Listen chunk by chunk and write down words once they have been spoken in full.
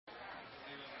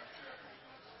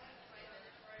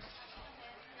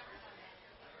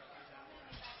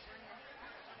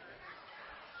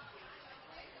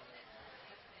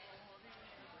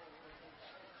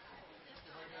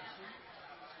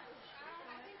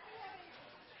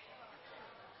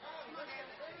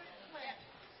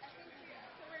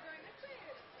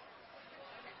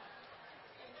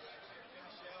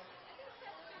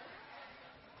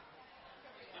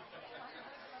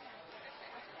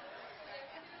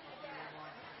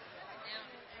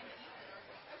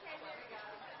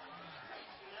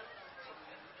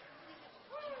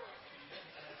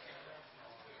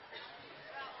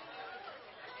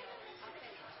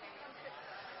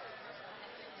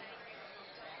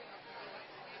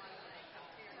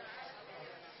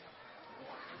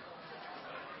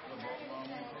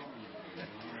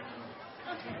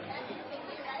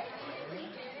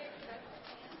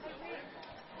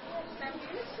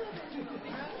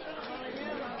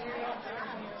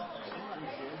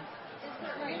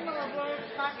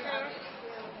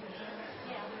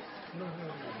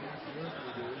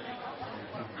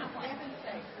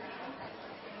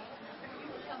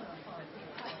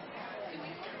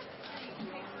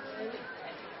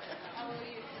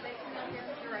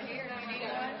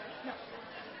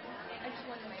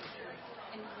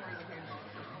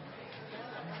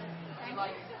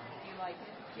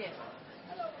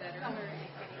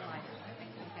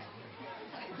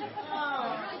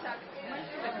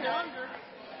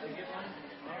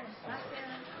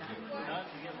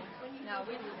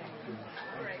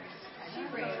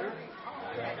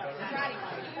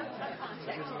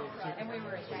And we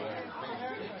were at that.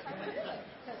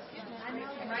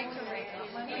 Right to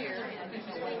here is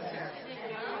the winter. There's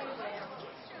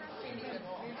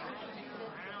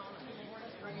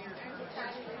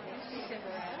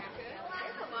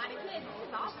a lot of kids.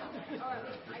 It's awesome.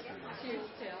 Cheers,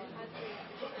 Jill.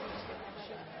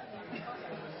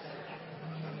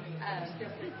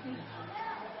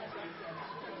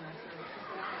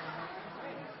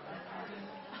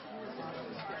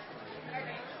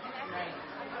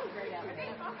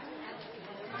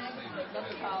 Love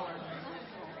the collar.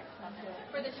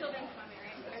 For the children's fund,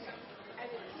 right?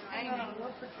 I don't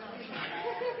look for children. No, I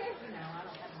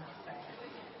don't have enough space.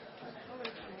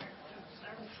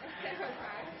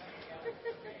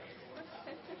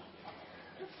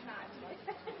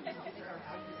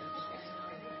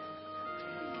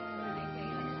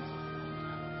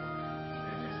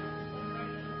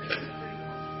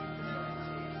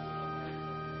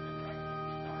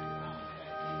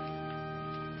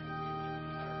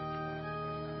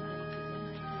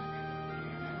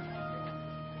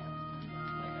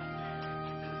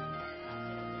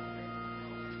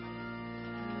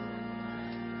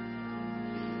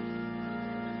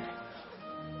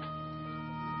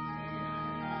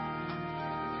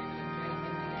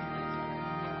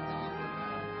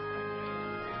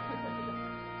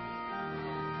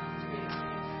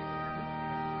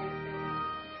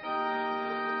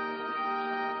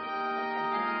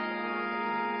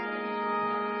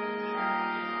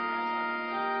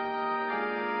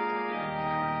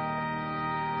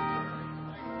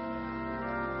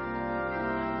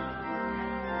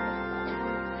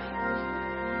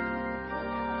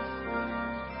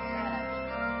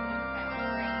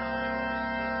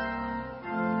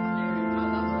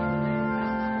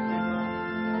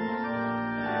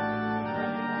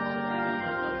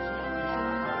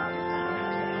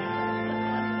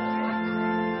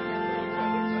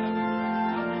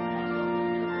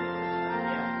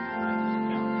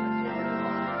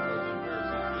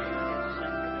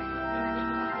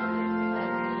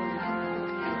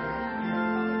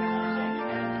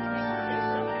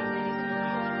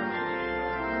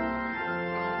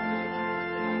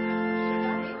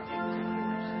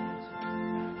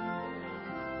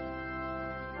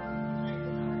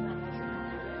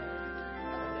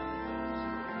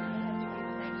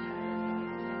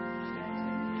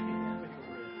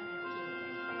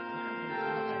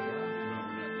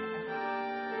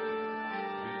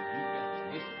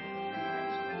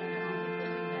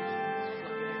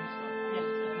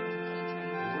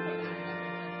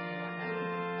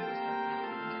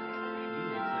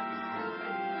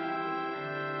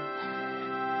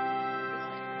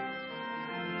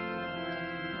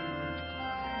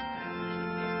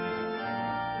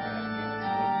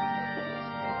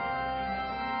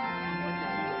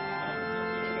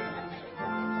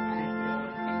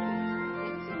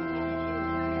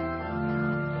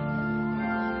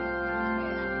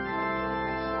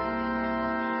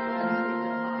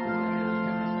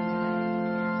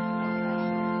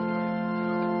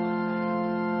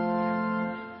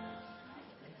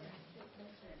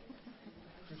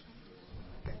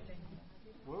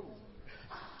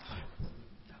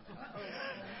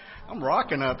 I'm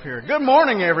rocking up here. Good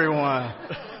morning, everyone.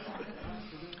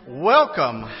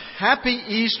 Welcome. Happy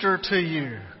Easter to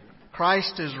you.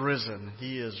 Christ is risen.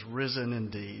 He is risen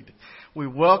indeed. We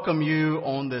welcome you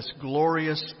on this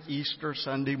glorious Easter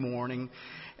Sunday morning,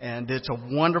 and it's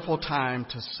a wonderful time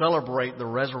to celebrate the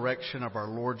resurrection of our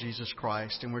Lord Jesus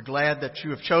Christ. And we're glad that you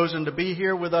have chosen to be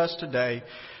here with us today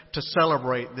to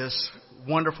celebrate this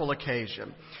wonderful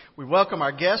occasion. We welcome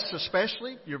our guests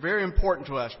especially. You're very important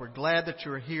to us. We're glad that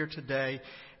you're here today,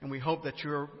 and we hope that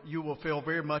you will feel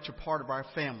very much a part of our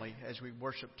family as we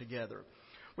worship together.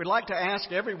 We'd like to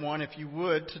ask everyone, if you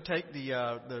would, to take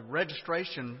the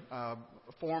registration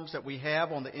forms that we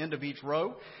have on the end of each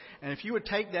row. And if you would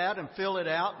take that and fill it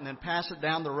out and then pass it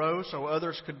down the row so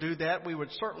others could do that, we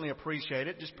would certainly appreciate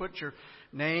it. Just put your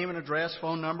name and address,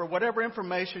 phone number, whatever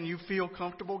information you feel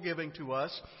comfortable giving to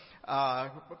us.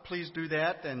 Please do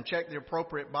that and check the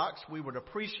appropriate box. We would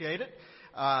appreciate it.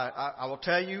 I will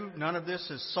tell you, none of this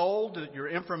is sold. Your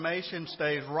information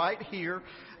stays right here.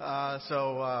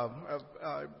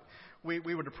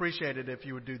 We would appreciate it if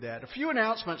you would do that. A few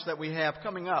announcements that we have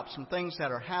coming up, some things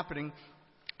that are happening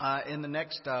in the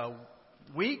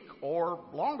week or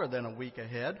longer than a week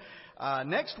ahead.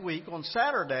 Next week on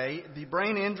Saturday, the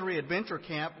Brain Injury Adventure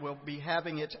Camp will be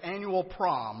having its annual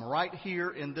prom right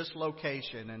here in this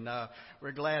location, and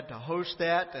we're glad to host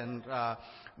that, and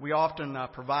we often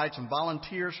provide some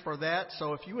volunteers for that.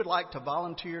 So if you would like to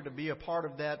volunteer to be a part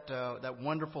of that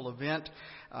wonderful event,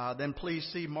 then please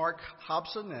see Mark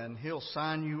Hobson, and he'll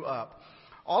sign you up.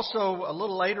 Also, a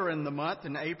little later in the month,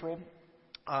 in April,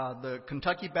 the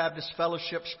Kentucky Baptist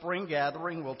Fellowship Spring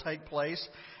Gathering will take place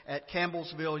at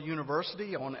Campbellsville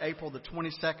University on April the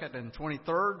 22nd and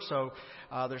 23rd. So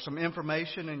there's some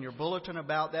information in your bulletin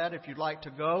about that if you'd like to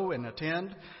go and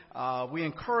attend. We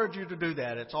encourage you to do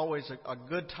that. It's always a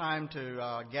good time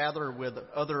to gather with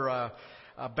other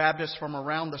Baptists from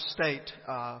around the state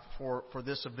for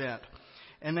this event.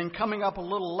 And then coming up a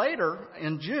little later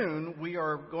in June, we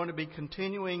are going to be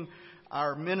continuing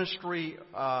our ministry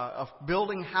of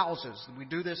building houses. We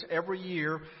do this every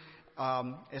year.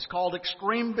 It's called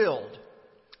Extreme Build.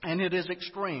 And it is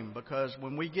extreme because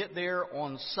when we get there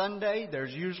on Sunday,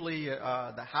 there's usually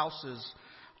the house is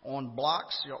on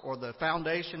blocks, or the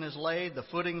foundation is laid, the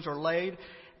footings are laid,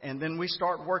 and then we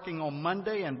start working on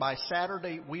Monday, and by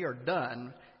Saturday we are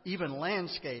done, even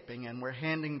landscaping, and we're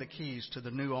handing the keys to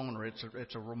the new owner.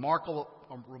 It's a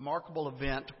remarkable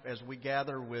event as we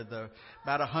gather with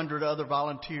about 100 other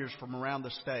volunteers from around the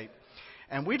state.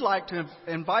 And we'd like to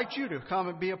invite you to come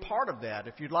and be a part of that.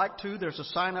 If you'd like to, there's a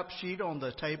sign-up sheet on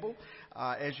the table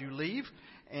as you leave,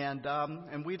 and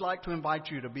we'd like to invite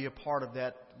you to be a part of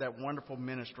that wonderful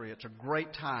ministry. It's a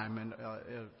great time and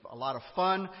a lot of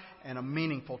fun and a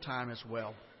meaningful time as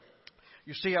well.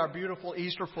 You see our beautiful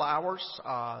Easter flowers.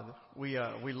 We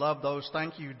love those.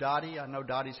 Thank you, Dottie. I know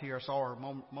Dottie's here. I saw her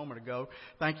a moment ago.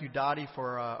 Thank you, Dottie,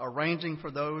 for arranging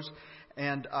for those.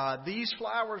 And these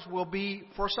flowers will be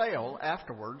for sale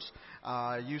afterwards.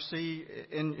 You see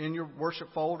in your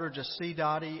worship folder, just see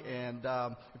Dottie. And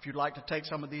if you'd like to take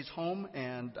some of these home.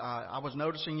 And I was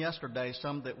noticing yesterday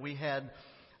some that we had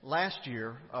last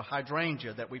year, a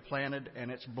hydrangea that we planted, and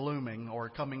it's blooming or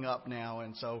coming up now.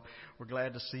 And so we're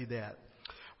glad to see that.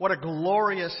 What a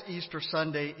glorious Easter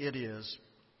Sunday it is.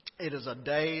 It is a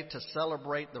day to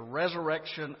celebrate the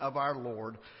resurrection of our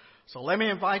Lord. So let me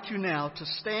invite you now to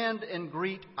stand and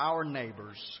greet our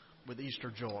neighbors with Easter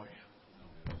joy.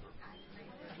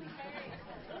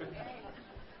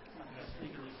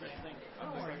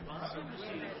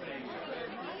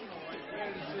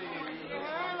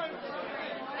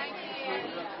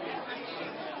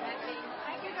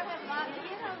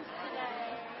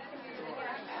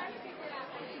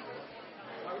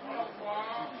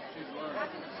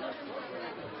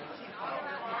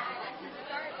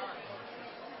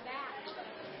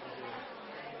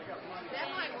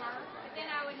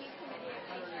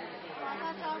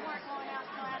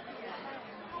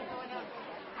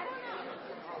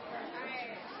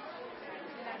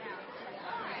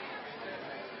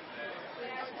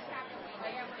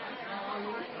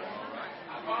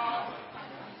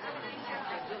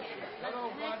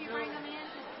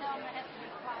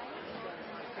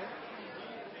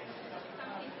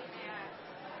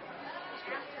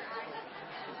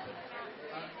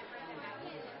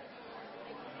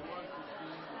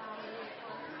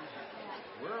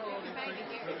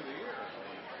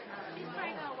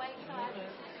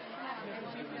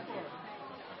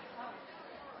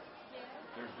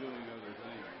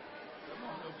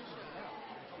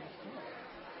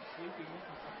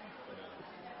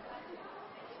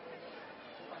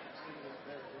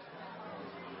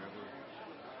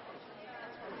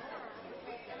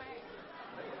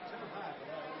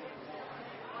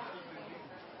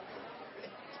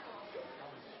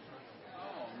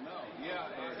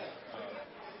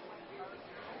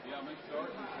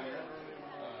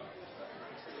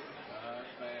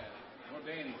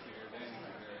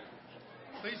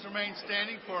 Please remain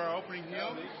standing for our opening hymn.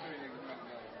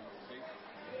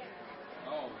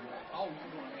 Oh,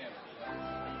 you don't have it.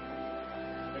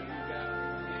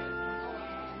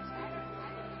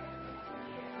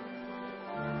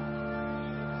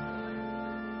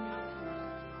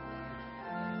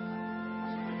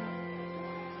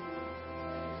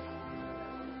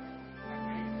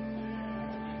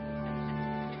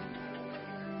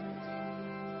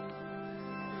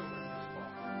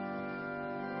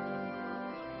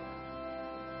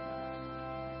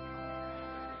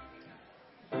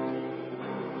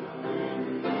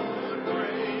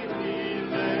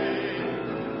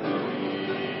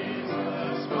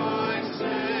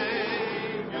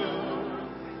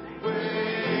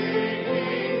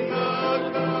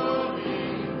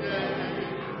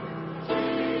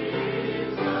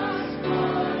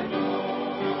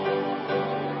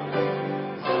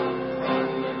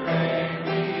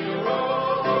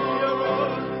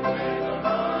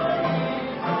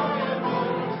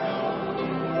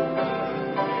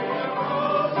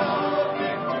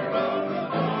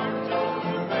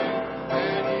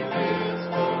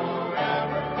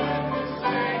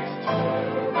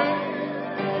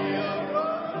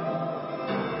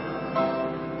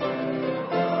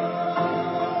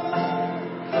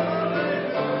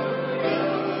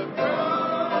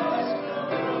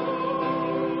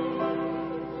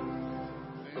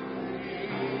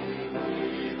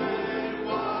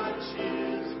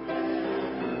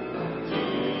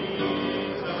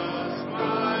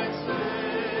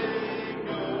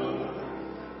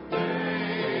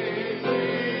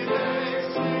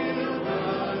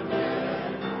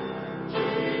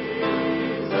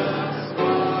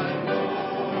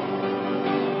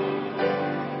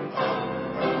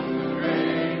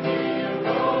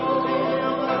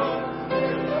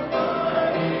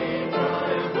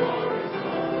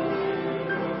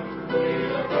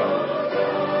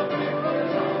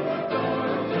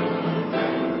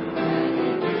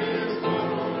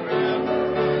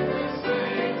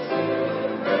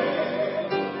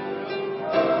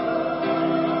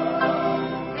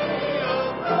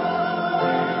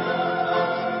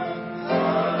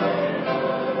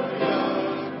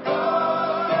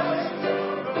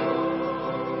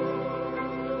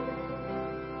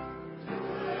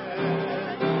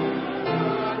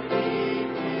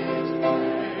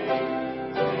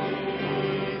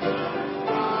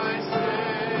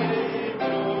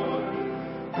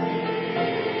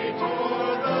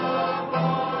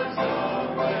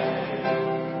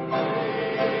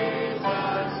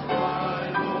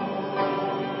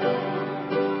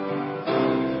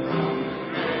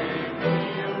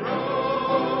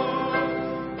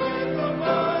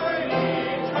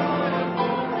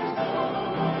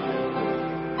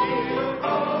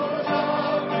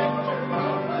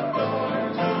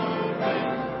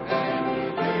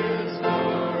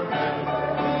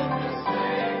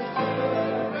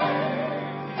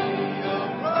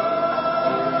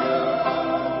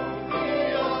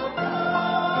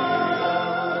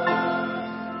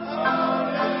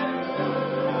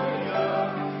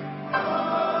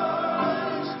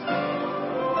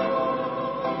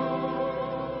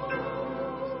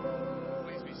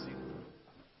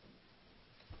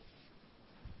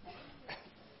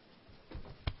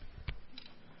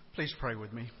 Please pray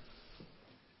with me.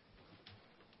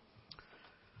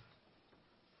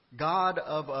 God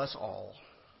of us all,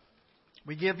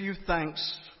 we give you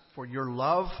thanks for your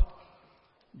love,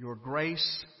 your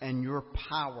grace, and your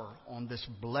power on this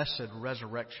blessed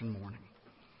resurrection morning.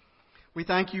 We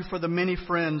thank you for the many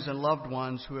friends and loved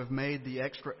ones who have made the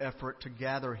extra effort to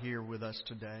gather here with us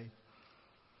today.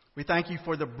 We thank you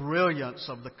for the brilliance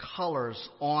of the colors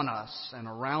on us and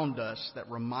around us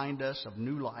that remind us of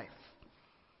new life.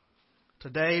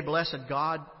 Today, blessed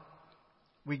God,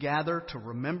 we gather to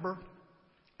remember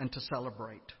and to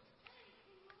celebrate.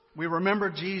 We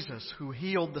remember Jesus who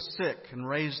healed the sick and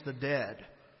raised the dead.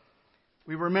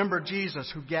 We remember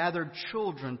Jesus who gathered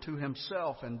children to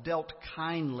himself and dealt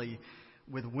kindly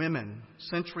with women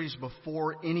centuries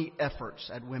before any efforts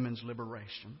at women's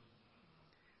liberation.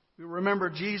 We remember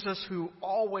Jesus who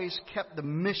always kept the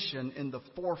mission in the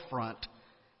forefront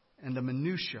and the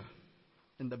minutiae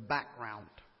in the background.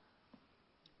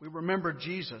 We remember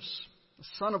Jesus, the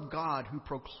Son of God, who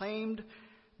proclaimed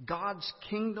God's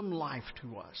kingdom life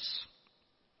to us.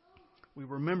 We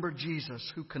remember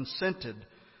Jesus who consented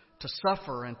to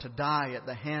suffer and to die at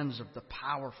the hands of the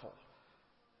powerful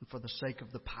and for the sake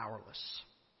of the powerless.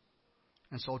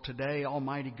 And so today,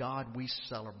 Almighty God, we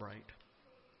celebrate.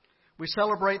 We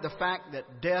celebrate the fact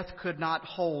that death could not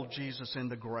hold Jesus in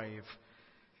the grave.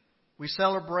 We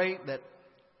celebrate that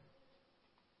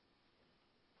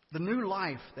the new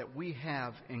life that we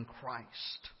have in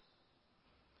Christ.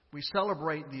 We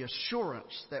celebrate the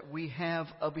assurance that we have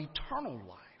of eternal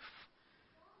life.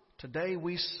 Today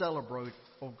we celebrate,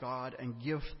 O God, and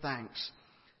give thanks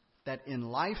that in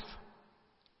life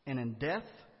and in death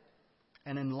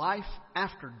and in life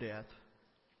after death,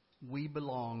 we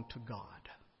belong to God.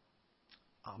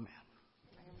 Amen.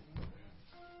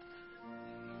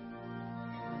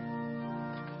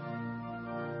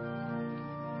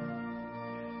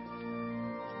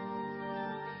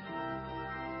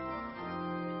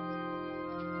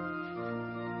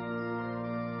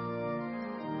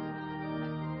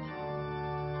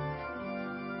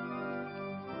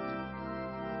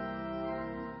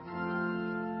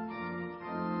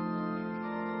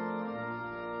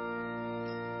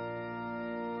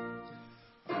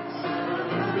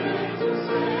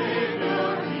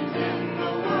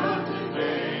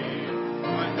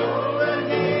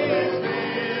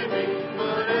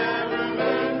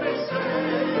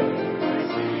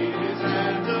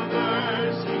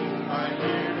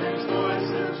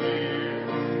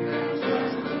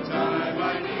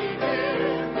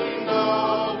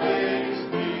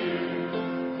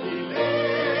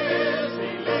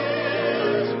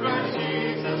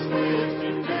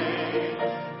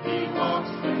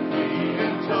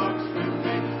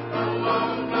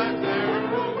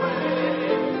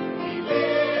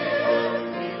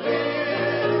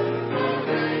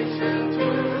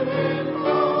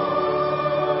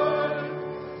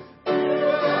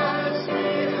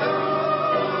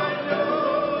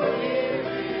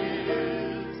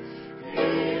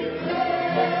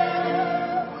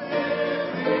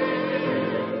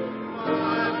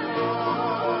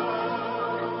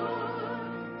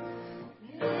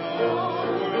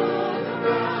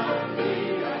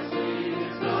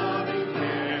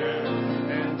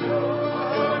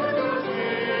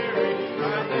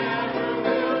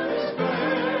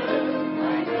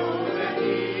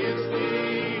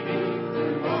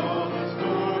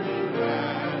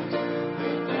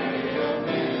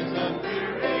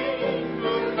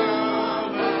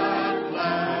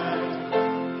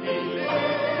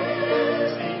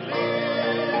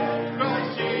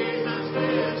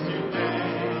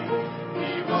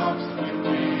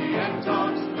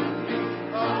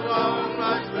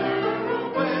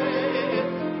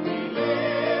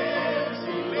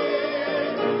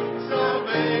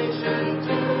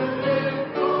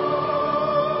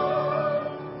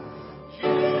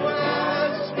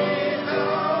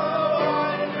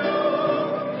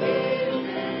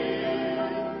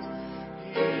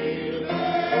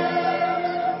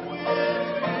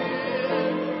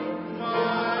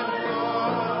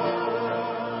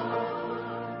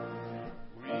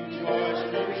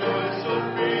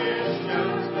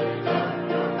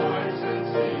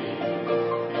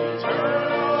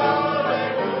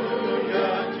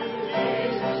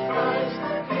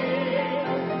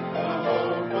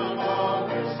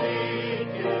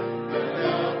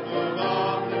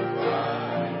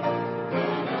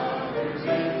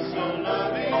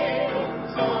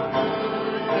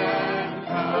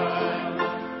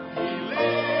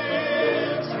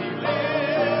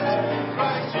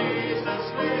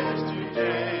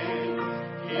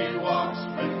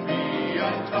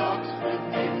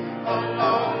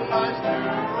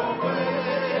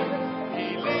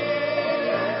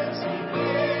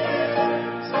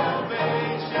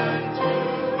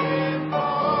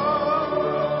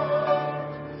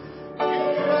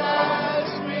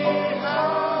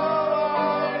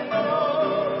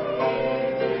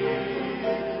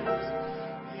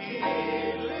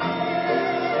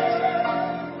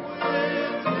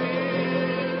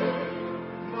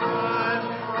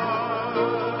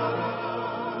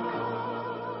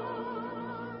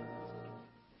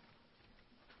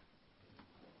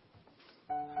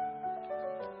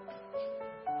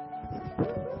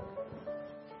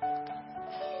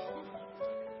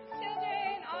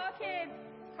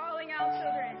 small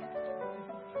children.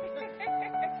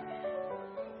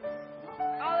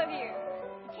 All of you.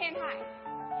 You can't hide.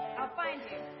 I'll find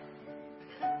you.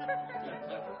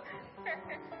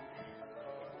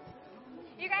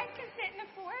 You guys can sit in the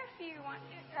floor if you want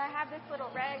to. I have this little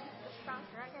red spot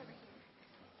right over here.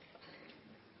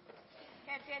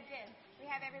 Good. We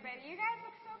have everybody. You guys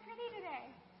look so pretty today.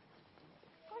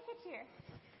 Look at you.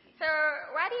 So,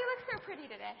 why do you look so pretty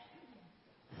today?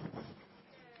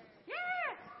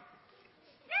 Yes!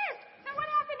 So what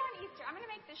happened on Easter? I'm going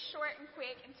to make this short and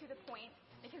quick and to the point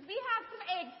because we have some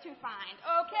eggs to find.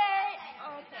 Okay.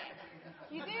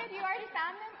 You did? You already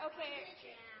found them? Okay.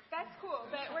 That's cool,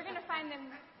 but we're going to find them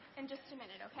in just a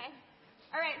minute, okay?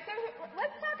 All right, so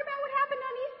let's talk about what happened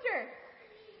on Easter.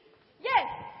 Yes.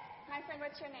 My friend,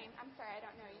 what's your name? I'm sorry, I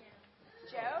don't know you.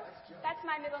 Joe? That's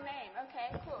my middle name.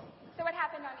 Okay, cool. So what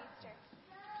happened on Easter?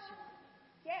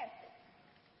 Yes.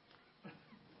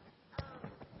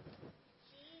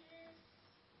 Jesus,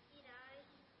 he died.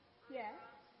 Yeah.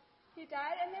 He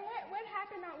died, and then what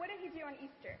happened on, what did he do on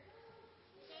Easter?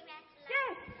 He came back to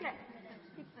life. Yes.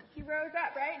 He rose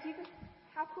up, right? Jesus,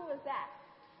 how cool is that?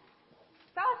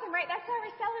 It's awesome, right? That's why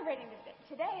we're celebrating today.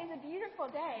 Today is a beautiful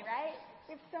day, right?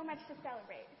 We have so much to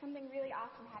celebrate. Something really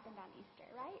awesome happened on Easter,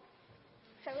 right?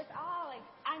 So it's all like,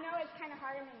 I know it's kind of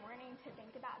hard in the morning to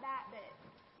think about that, but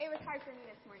it was hard for me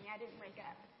this morning. I didn't wake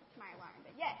up to my alarm,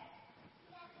 but yes.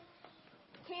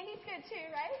 Candy's good too,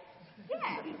 right?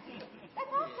 Yeah.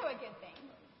 That's also a good thing.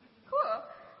 Cool.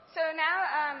 So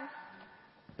now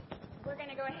we're going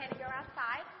to go ahead and go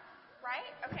outside, right?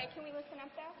 Okay, can we listen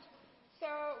up though? So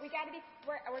we're going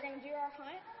to do our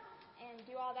hunt and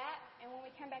do all that, and when we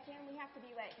come back in, we have to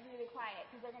be like really quiet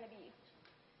because they're going to be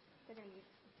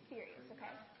serious,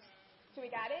 okay? So we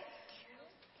got it?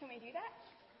 Can we do that?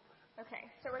 Okay,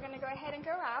 so we're going to go ahead and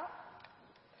go out.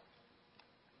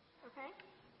 Okay?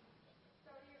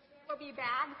 So there will be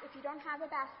bags. If you don't have a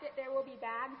basket, there will be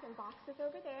bags and boxes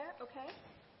over there, okay?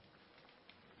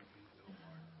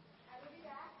 I will be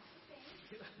back.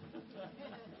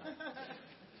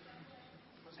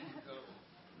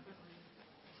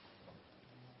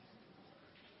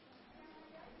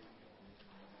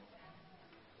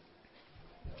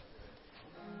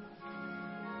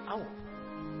 Oh.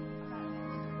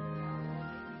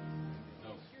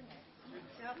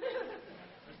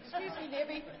 Excuse me,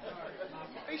 Debbie.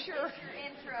 Are you sure? Your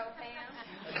intro, Pam.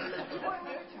 You want to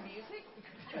move to music?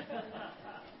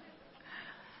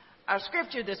 Our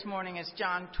scripture this morning is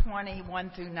John 20,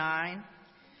 1 through 9.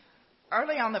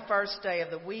 Early on the first day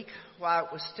of the week, while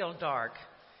it was still dark,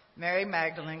 Mary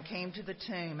Magdalene came to the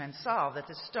tomb and saw that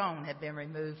the stone had been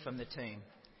removed from the tomb.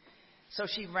 So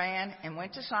she ran and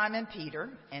went to Simon Peter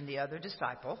and the other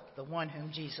disciple, the one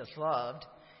whom Jesus loved,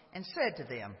 and said to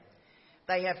them,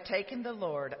 "They have taken the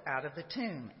Lord out of the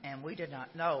tomb, and we do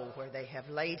not know where they have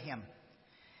laid him."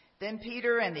 Then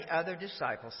Peter and the other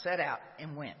disciple set out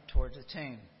and went toward the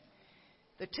tomb.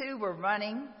 The two were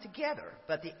running together,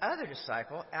 but the other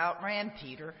disciple outran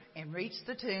Peter and reached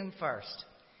the tomb first.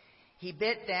 He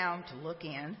bent down to look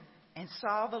in and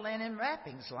saw the linen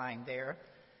wrappings lying there,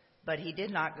 but he did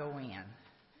not go in.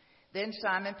 Then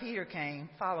Simon Peter came,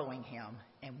 following him,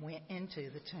 and went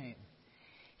into the tomb.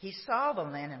 He saw the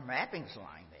linen wrappings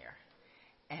lying there,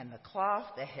 and the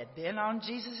cloth that had been on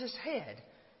Jesus' head,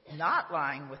 not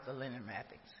lying with the linen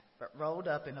wrappings, but rolled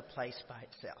up in a place by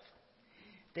itself.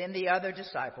 Then the other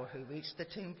disciple, who reached the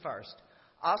tomb first,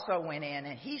 also went in,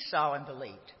 and he saw and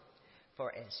believed.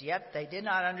 For as yet they did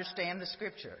not understand the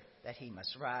scripture, that he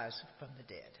must rise from the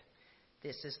dead.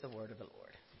 This is the word of the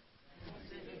Lord.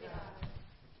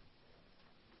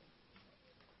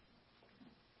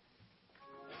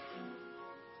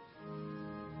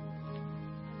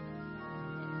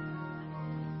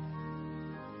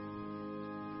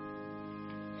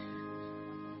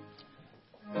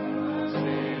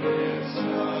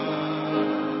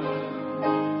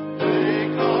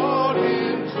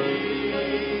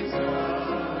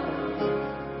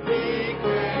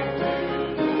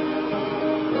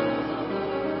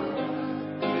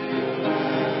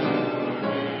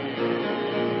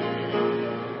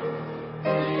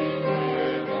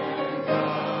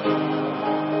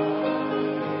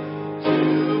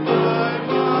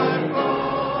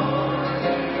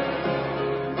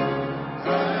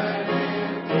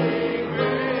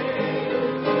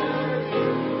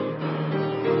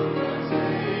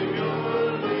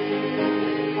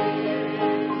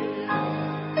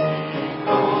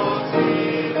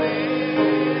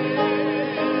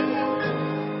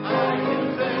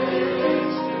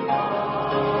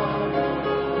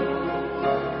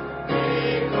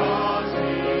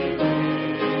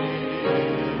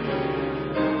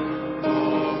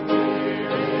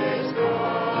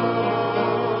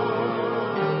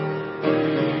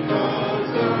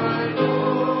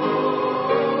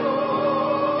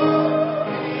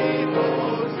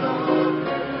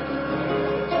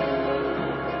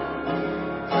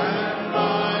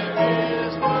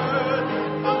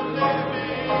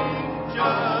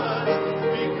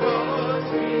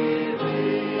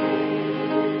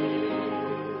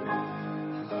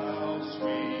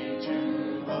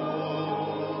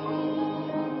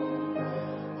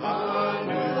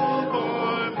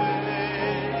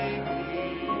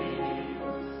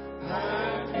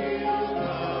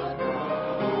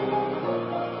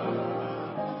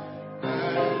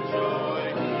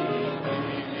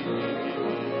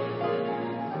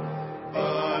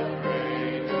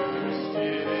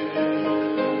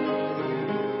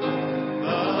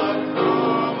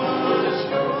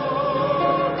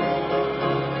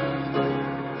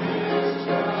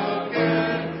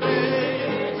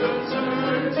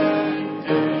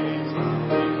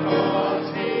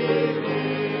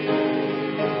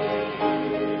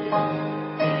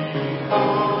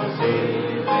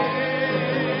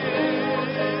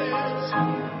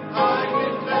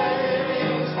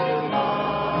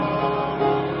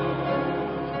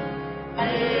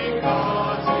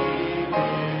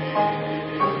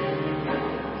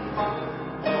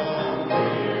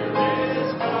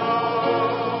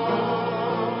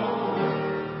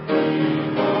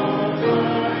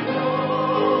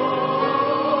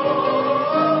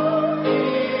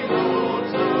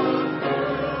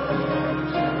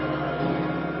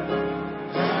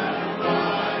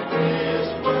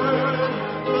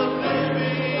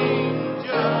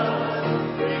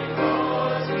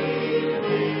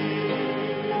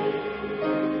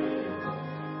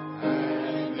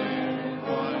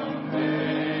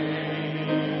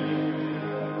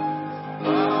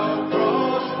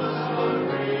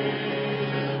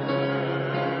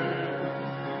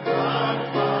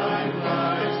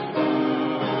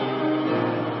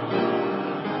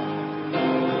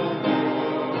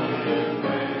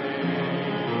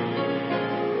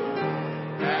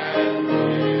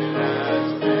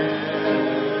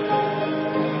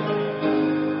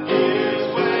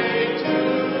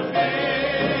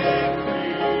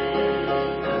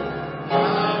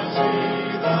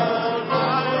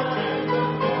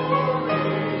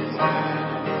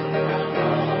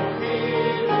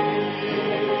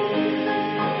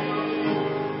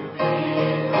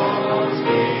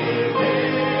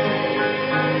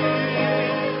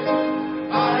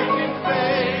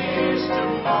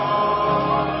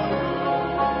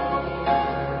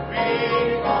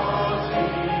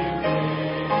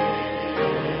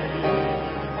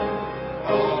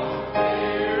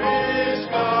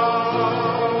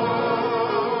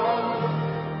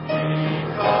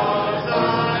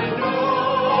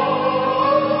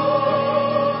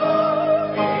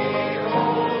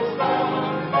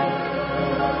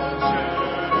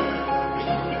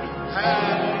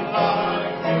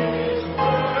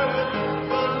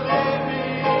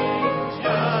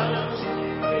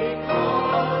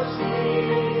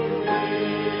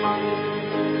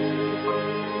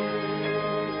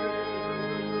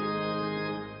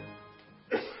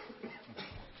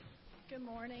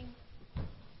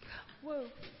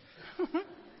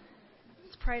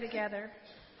 together.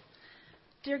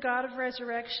 Dear God of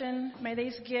resurrection, may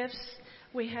these gifts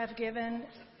we have given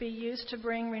be used to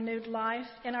bring renewed life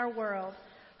in our world,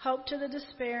 hope to the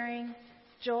despairing,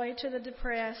 joy to the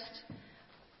depressed,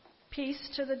 peace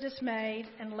to the dismayed,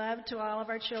 and love to all of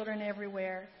our children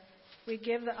everywhere. We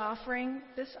give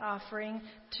this offering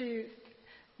to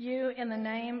you in the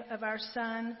name of our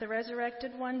Son, the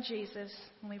resurrected one, Jesus,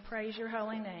 and we praise your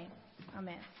holy name.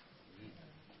 Amen.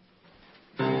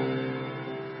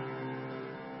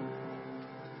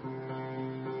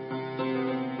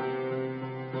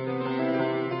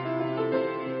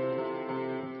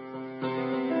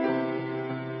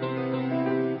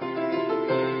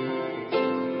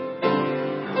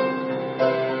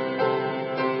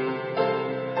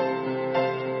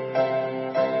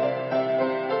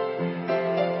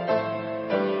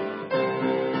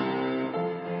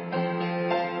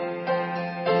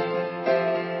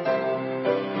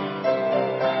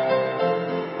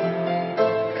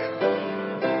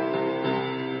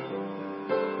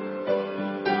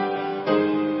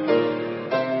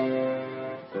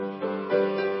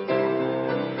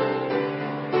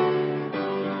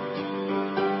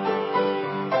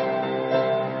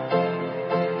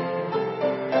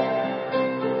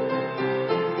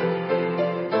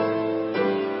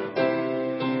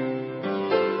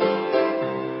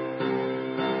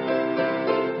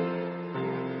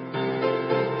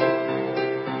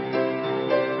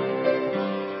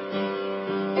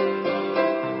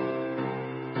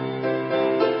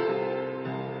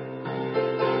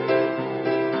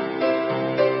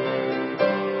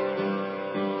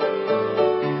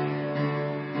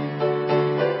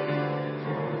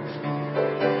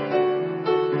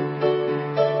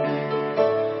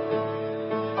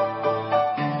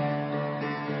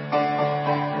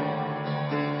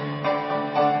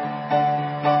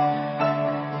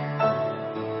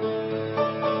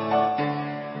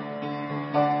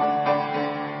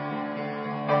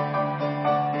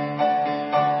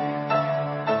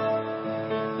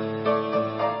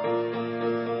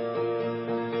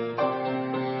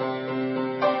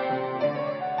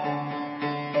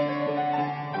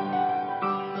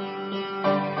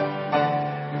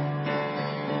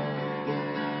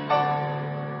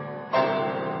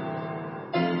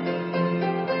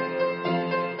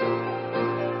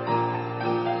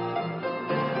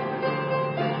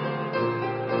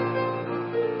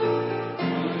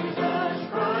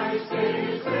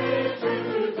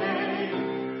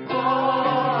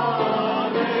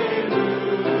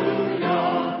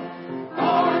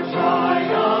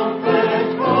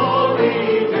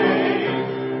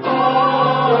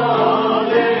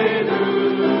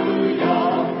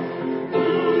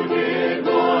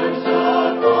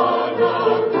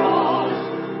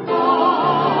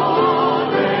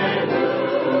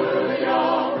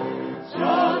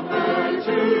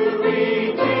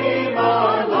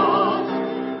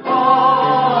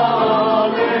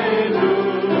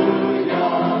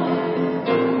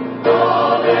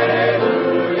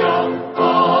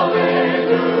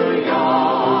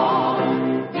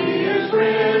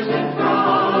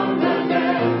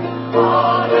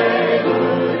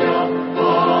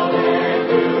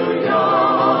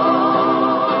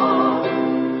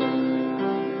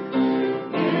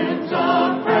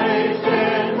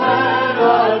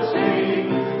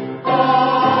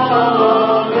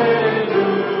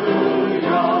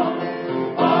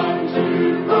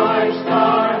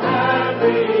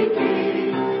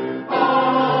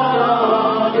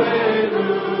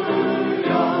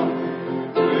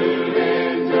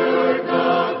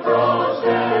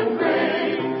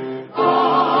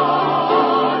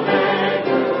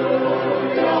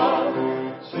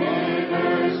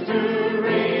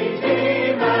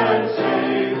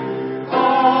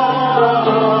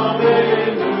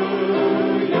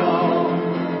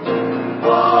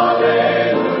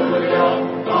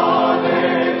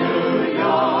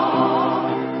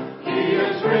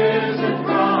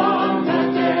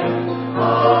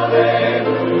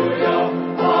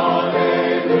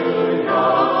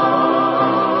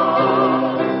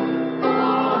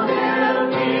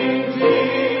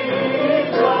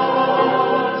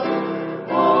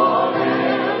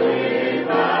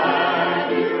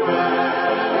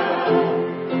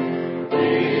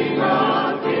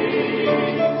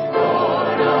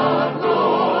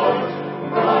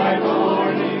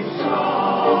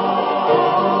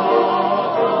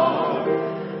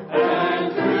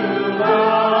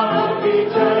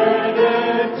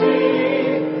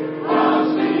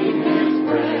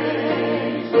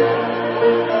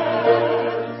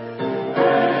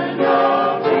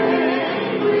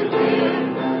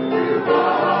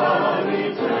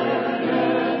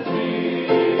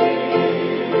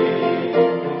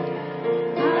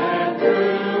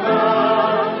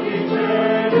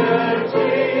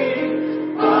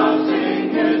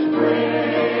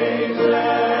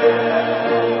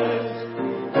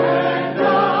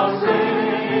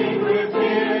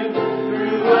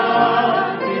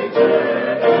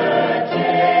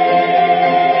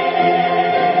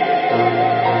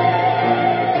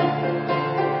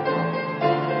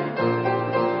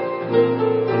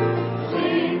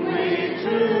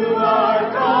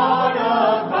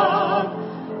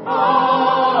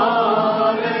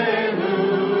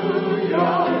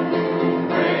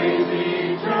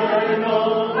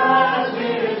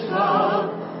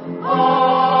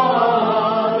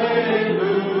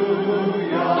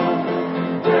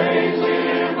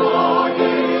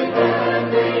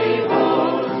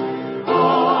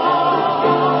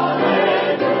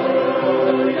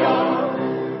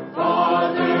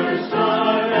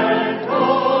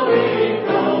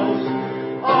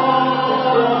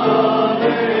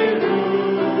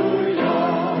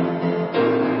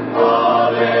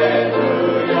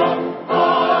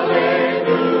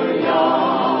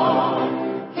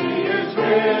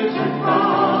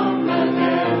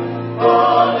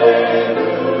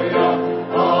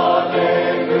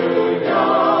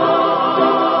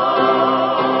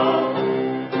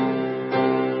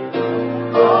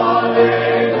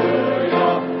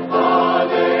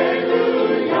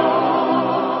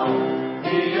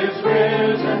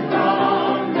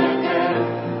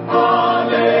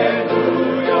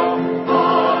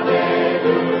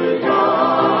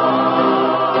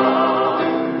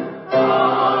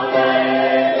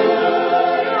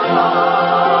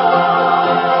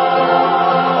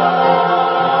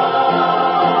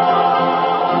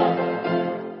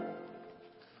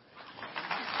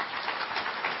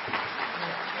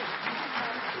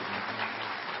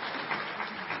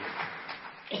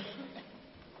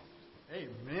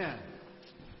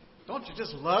 Don't you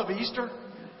just love Easter?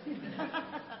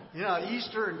 You know,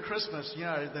 Easter and Christmas, you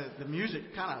know, the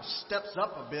music kind of steps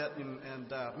up a bit. And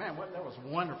man, that was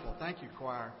wonderful. Thank you,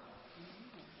 choir.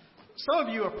 Some of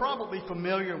you are probably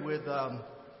familiar with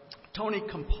Tony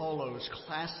Campolo's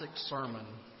classic sermon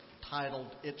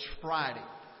titled, "It's Friday,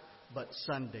 but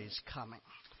Sunday's Coming."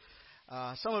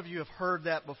 Some of you have heard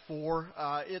that before.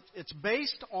 It's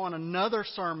based on another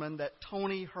sermon that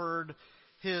Tony heard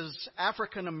his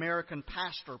African-American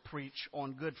pastor preach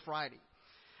on Good Friday.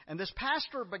 And this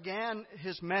pastor began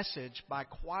his message by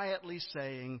quietly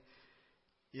saying,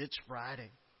 "It's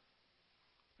Friday,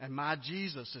 and my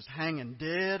Jesus is hanging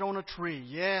dead on a tree.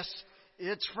 Yes,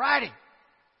 it's Friday,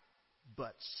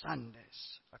 but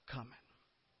Sundays are coming."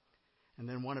 And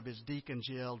then one of his deacons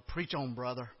yelled, "Preach on,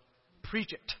 brother.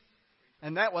 Preach it."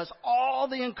 And that was all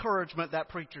the encouragement that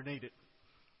preacher needed.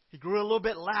 He grew a little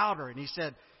bit louder and he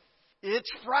said,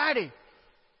 "It's Friday."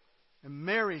 And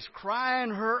Mary's crying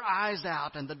her eyes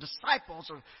out, and the disciples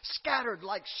are scattered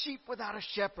like sheep without a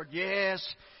shepherd.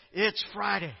 Yes, it's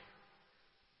Friday,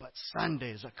 but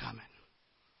Sundays are coming.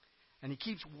 And he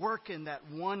keeps working that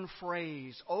one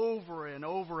phrase over and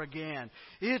over again.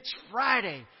 It's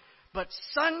Friday, but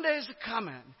Sundays are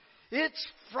coming. It's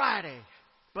Friday,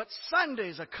 but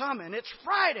Sundays are coming. It's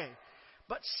Friday,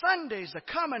 but Sundays are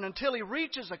coming, until he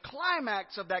reaches a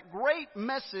climax of that great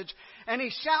message and he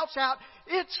shouts out,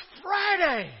 "It's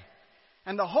Friday!"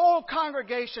 And the whole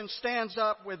congregation stands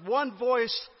up with one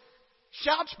voice,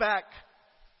 shouts back,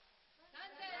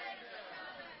 "Sundays are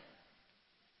coming."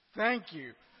 Thank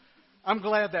you. I'm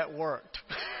glad that worked.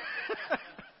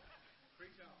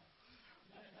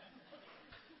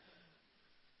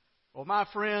 Well, my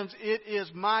friends, it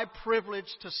is my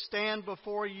privilege to stand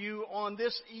before you on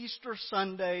this Easter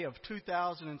Sunday of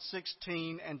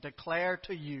 2016 and declare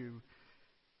to you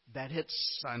that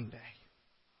it's Sunday.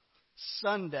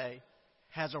 Sunday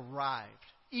has arrived.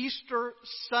 Easter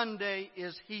Sunday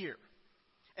is here.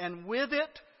 And with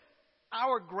it,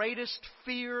 our greatest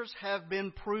fears have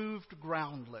been proved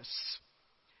groundless.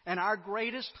 And our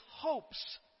greatest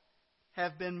hopes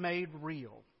have been made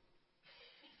real.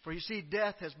 For you see,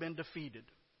 death has been defeated.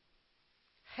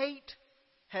 Hate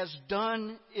has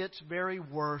done its very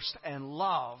worst, and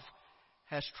love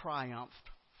has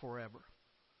triumphed forever.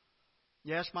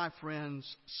 Yes, my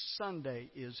friends,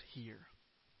 Sunday is here.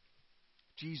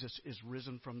 Jesus is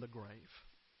risen from the grave.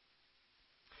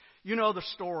 You know the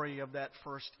story of that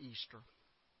first Easter.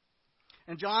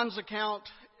 In John's account,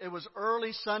 it was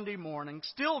early Sunday morning,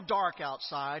 still dark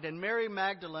outside, and Mary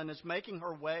Magdalene is making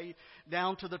her way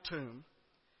down to the tomb.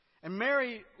 And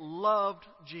Mary loved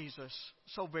Jesus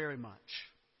so very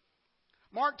much.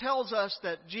 Mark tells us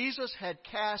that Jesus had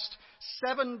cast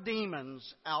 7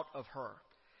 demons out of her.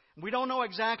 We don't know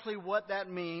exactly what that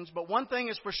means, but one thing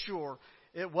is for sure,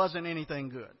 it wasn't anything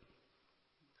good.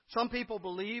 Some people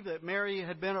believe that Mary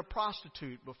had been a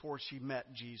prostitute before she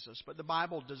met Jesus, but the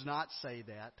Bible does not say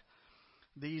that.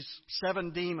 These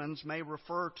 7 demons may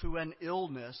refer to an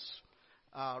illness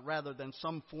rather than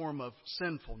some form of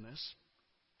sinfulness.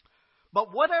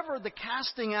 But whatever the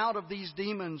casting out of these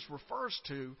demons refers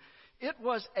to, it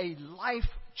was a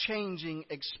life-changing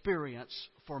experience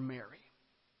for Mary.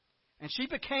 And she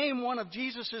became one of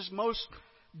Jesus' most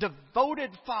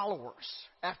devoted followers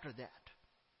after that.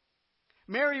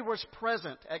 Mary was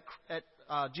present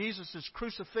at Jesus'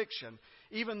 crucifixion,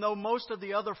 even though most of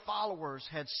the other followers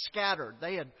had scattered.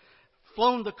 They had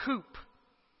flown the coop.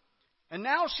 And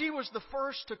now she was the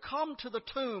first to come to the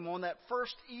tomb on that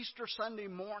first Easter Sunday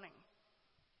morning.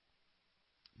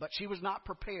 But she was not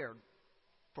prepared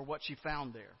for what she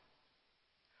found there.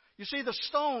 You see, the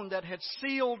stone that had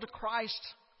sealed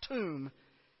Christ's tomb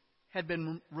had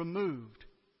been removed,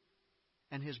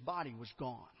 and his body was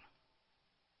gone.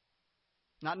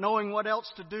 Not knowing what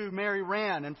else to do, Mary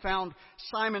ran and found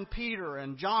Simon Peter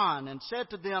and John and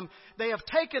said to them, "They have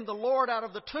taken the Lord out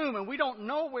of the tomb, and we don't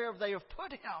know where they have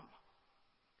put him."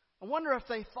 I wonder if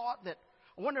they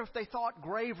thought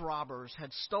grave robbers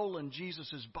had stolen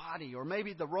Jesus' body, or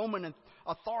maybe the Roman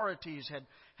authorities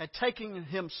had taken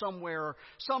him somewhere, or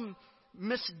some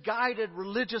misguided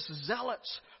religious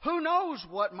zealots. Who knows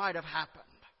what might have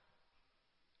happened?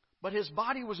 But his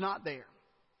body was not there.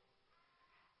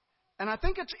 And I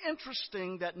think it's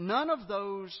interesting that none of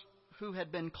those who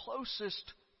had been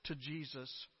closest to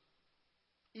Jesus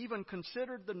even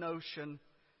considered the notion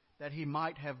that he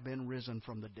might have been risen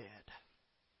from the dead.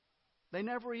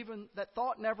 That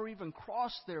thought never even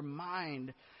crossed their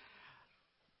mind.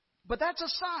 But that's a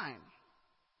sign.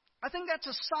 I think that's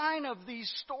a sign of these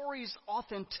stories'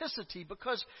 authenticity,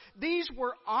 because these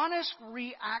were honest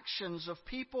reactions of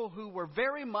people who were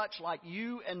very much like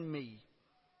you and me.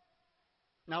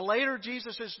 Now later,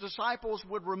 Jesus' disciples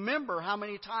would remember how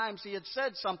many times he had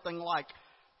said something like,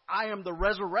 I am the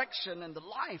resurrection and the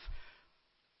life.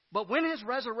 But when his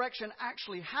resurrection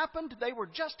actually happened, they were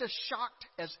just as shocked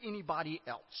as anybody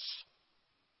else.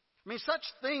 I mean, such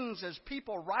things as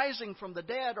people rising from the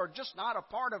dead are just not a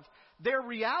part of their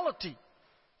reality,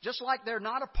 just like they're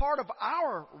not a part of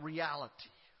our reality.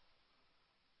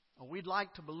 We'd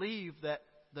like to believe that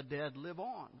the dead live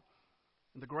on.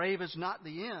 The grave is not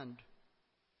the end.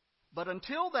 But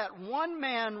until that one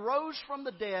man rose from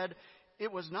the dead, it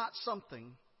was not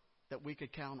something that we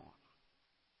could count on.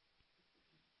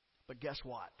 But guess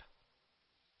what?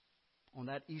 On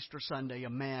that Easter Sunday, a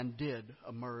man did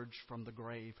emerge from the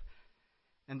grave.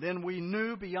 And then we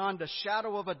knew beyond a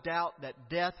shadow of a doubt that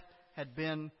death had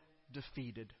been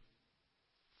defeated.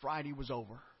 Friday was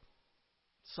over.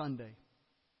 Sunday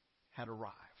had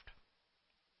arrived.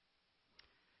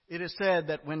 It is said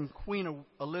that when Queen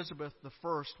Elizabeth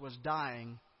I was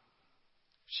dying,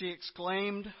 she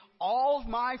exclaimed, all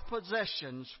my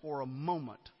possessions for a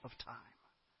moment of time.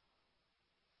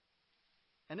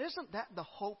 And isn't that the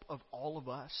hope of all of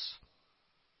us?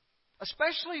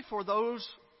 Especially for those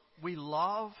we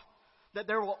love, that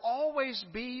there will always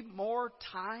be more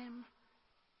time.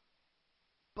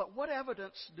 But what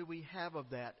evidence do we have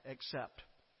of that except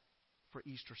for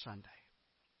Easter Sunday?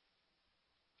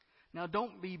 Now,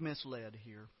 don't be misled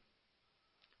here.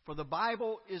 For the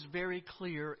Bible is very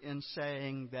clear in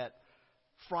saying that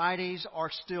Fridays are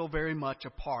still very much a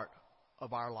part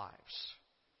of our lives.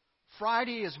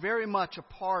 Friday is very much a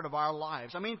part of our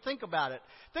lives. I mean, think about it.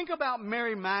 Think about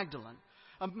Mary Magdalene.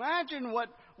 Imagine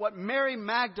what Mary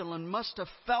Magdalene must have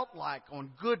felt like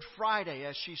on Good Friday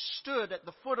as she stood at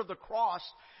the foot of the cross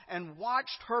and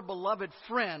watched her beloved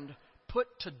friend put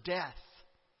to death.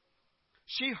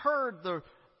 She heard the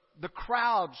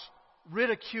crowds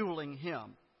ridiculing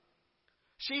him.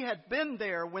 She had been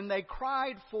there when they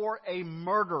cried for a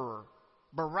murderer,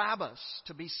 Barabbas,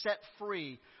 to be set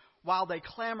free, while they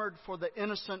clamored for the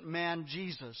innocent man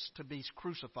Jesus to be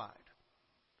crucified.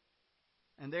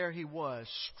 And there he was,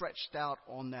 stretched out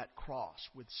on that cross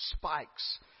with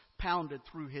spikes pounded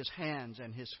through his hands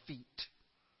and his feet.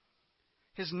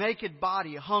 His naked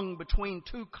body hung between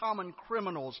two common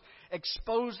criminals,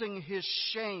 exposing his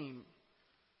shame.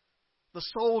 The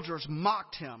soldiers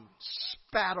mocked him,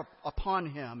 spat upon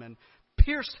him, and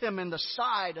pierced him in the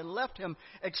side and left him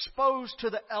exposed to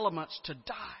the elements to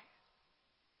die.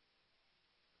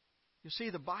 You see,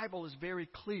 the Bible is very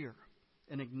clear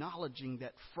in acknowledging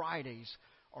that Fridays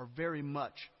are very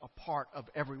much a part of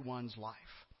everyone's life.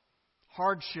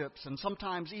 Hardships and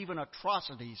sometimes even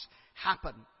atrocities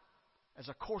happen as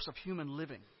a course of human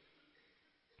living.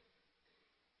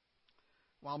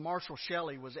 While Marshall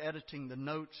Shelley was editing the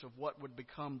notes of what would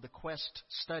become the Quest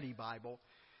Study Bible,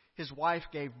 his wife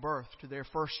gave birth to their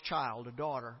first child, a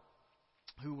daughter,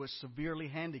 who was severely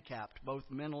handicapped, both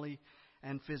mentally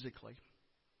and physically.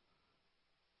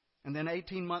 And then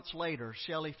 18 months later,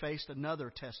 Shelley faced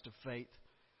another test of faith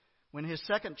when his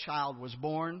second child was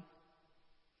born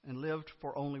and lived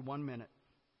for only 1 minute.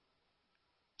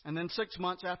 And then 6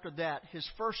 months after that, his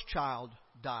first child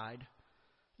died,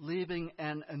 leaving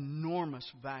an enormous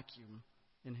vacuum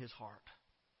in his heart.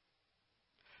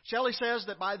 Shelley says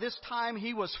that by this time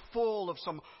he was full of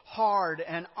some hard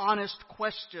and honest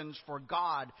questions for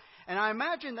God. And I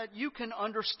imagine that you can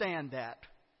understand that,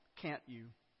 can't you?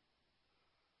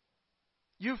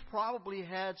 You've probably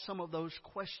had some of those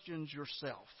questions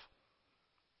yourself.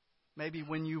 Maybe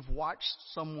when you've watched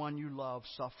someone you love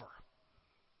suffer.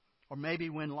 Or maybe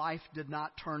when life did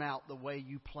not turn out the way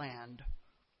you planned.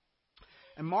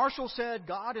 And Marshall said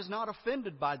God is not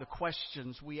offended by the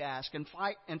questions we ask. In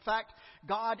fact,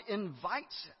 God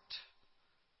invites it.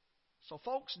 So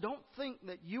folks, don't think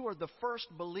that you are the first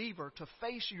believer to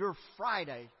face your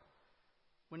Friday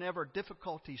whenever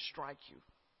difficulties strike you.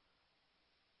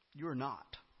 You're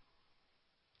not.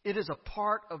 It is a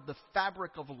part of the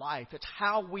fabric of life. It's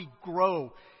how we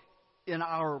grow in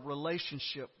our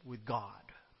relationship with God.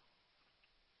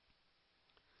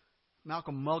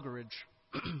 Malcolm Muggeridge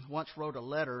once wrote a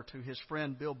letter to his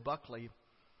friend Bill Buckley.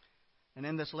 And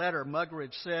in this letter,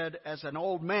 Muggeridge said, as an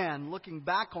old man looking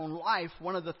back on life,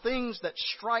 one of the things that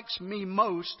strikes me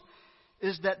most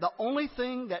is that the only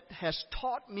thing that has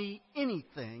taught me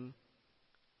anything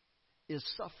is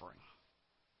suffering.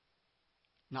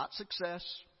 Not success,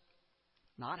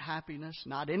 not happiness,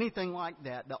 not anything like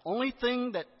that. The only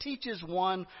thing that teaches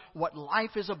one what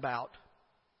life is about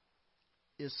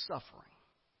is suffering.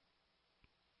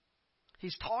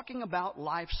 He's talking about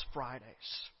life's Fridays.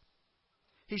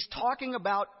 He's talking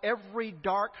about every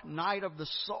dark night of the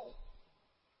soul.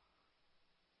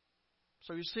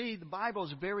 So you see, the Bible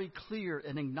is very clear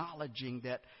in acknowledging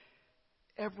that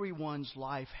everyone's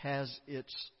life has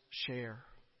its share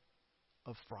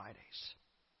of Fridays.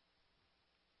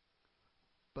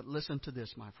 But listen to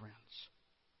this, my friends.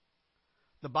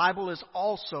 The Bible is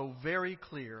also very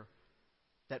clear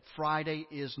that Friday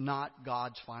is not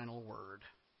God's final word.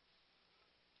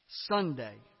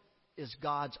 Sunday is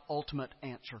God's ultimate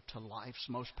answer to life's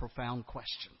most profound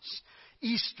questions.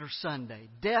 Easter Sunday,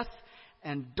 death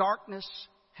and darkness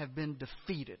have been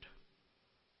defeated.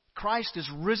 Christ is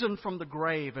risen from the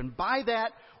grave, and by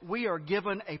that we are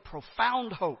given a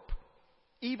profound hope,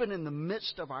 even in the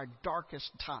midst of our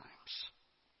darkest times.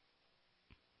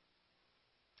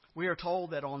 We are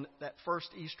told that on that first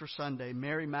Easter Sunday,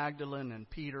 Mary Magdalene and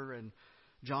Peter and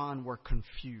John were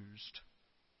confused.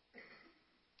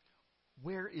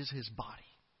 Where is his body?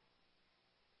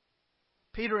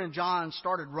 Peter and John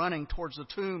started running towards the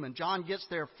tomb, and John gets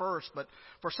there first, but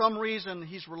for some reason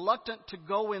he's reluctant to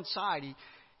go inside.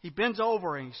 He bends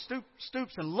over and he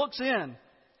stoops and looks in,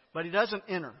 but he doesn't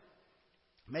enter.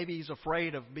 Maybe he's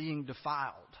afraid of being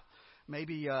defiled.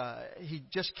 Maybe he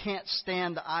just can't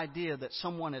stand the idea that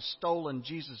someone has stolen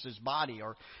Jesus' body,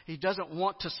 or he doesn't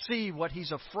want to see what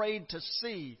he's afraid to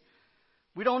see.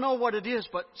 We don't know what it is,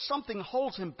 but something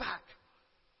holds him back.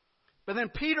 But then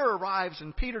Peter arrives,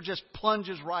 and Peter just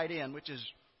plunges right in, which is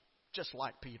just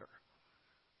like Peter.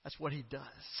 That's what he does.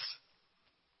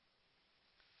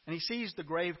 And he sees the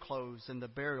grave clothes and the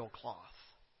burial cloth.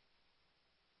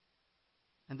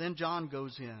 And then John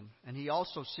goes in, and he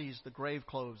also sees the grave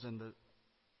clothes and the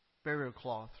burial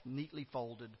cloth neatly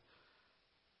folded,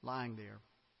 lying there.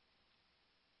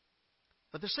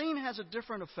 But the scene has a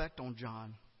different effect on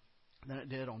John than it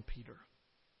did on Peter.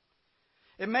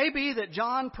 It may be that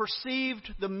John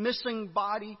perceived the missing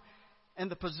body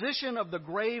and the position of the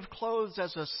grave clothes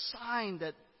as a sign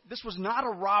that this was not a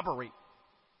robbery.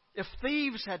 If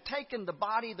thieves had taken the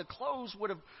body, the clothes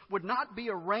would not be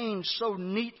arranged so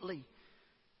neatly.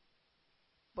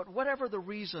 But whatever the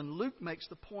reason, Luke makes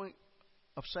the point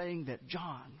of saying that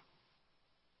John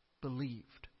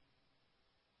believed.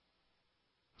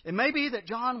 It may be that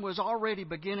John was already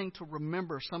beginning to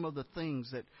remember some of the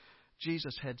things that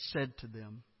Jesus had said to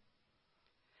them.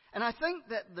 And I think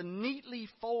that the neatly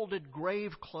folded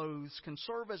grave clothes can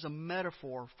serve as a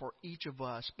metaphor for each of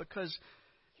us, because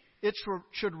it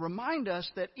should remind us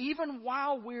that even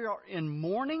while we are in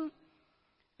mourning,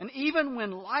 and even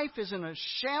when life is in a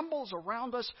shambles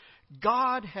around us,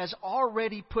 God has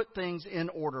already put things in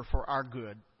order for our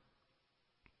good.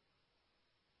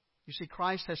 You see,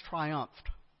 Christ has triumphed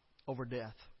over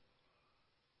death.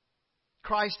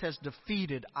 Christ has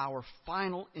defeated our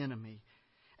final enemy.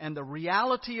 And the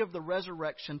reality of the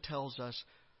resurrection tells us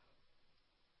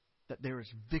that there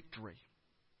is victory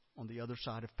on the other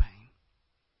side of pain.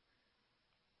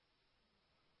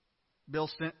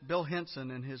 Bill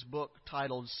Henson, in his book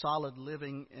titled Solid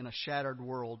Living in a Shattered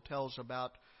World, tells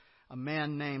about a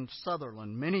man named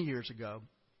Sutherland many years ago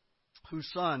whose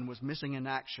son was missing in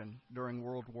action during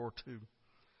World War II.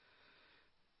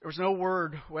 There was no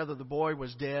word whether the boy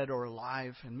was dead or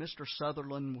alive, and Mr.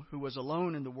 Sutherland, who was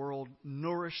alone in the world,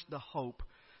 nourished the hope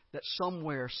that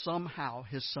somewhere, somehow,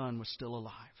 his son was still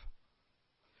alive.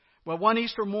 Well, one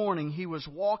Easter morning, he was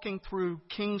walking through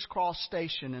King's Cross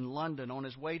Station in London on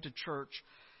his way to church,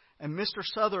 and Mr.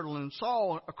 Sutherland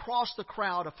saw across the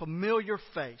crowd a familiar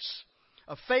face,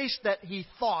 a face that he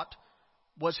thought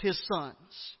was his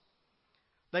son's.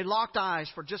 They locked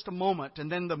eyes for just a moment,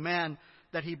 and then the man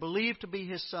that he believed to be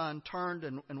his son turned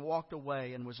and walked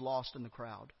away and was lost in the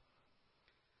crowd.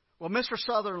 Well, Mr.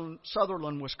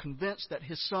 Sutherland was convinced that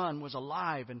his son was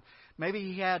alive, and maybe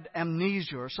he had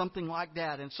amnesia or something like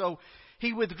that. And so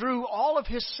he withdrew all of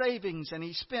his savings, and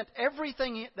he spent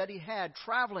everything that he had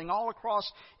traveling all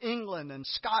across England and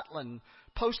Scotland,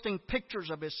 posting pictures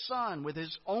of his son with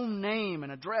his own name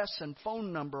and address and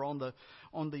phone number on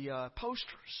the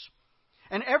posters.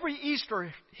 And every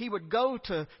Easter, he would go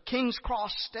to King's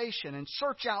Cross Station and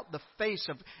search out the face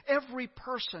of every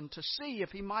person to see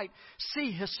if he might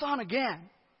see his son again.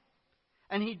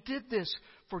 And he did this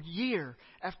for year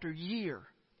after year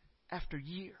after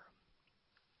year.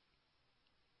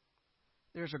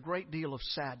 There's a great deal of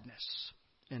sadness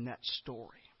in that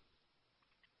story.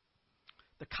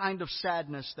 The kind of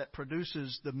sadness that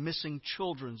produces the Missing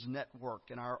Children's Network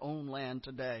in our own land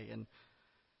today, and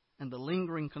the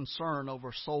lingering concern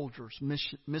over soldiers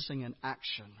missing in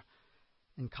action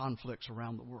in conflicts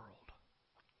around the world.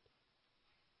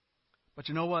 But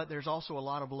you know what? There's also a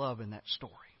lot of love in that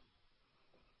story.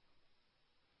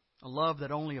 A love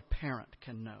that only a parent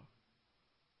can know.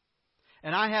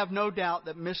 And I have no doubt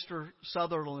that Mr.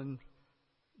 Sutherland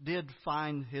did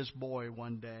find his boy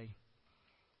one day,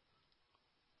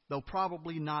 though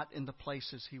probably not in the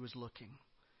places he was looking.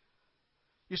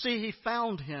 You see, he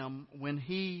found him when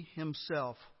he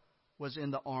himself was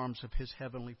in the arms of his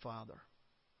heavenly Father.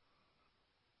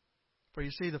 For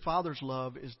you see, the Father's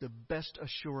love is the best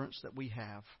assurance that we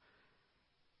have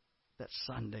that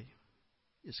Sunday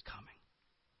is coming.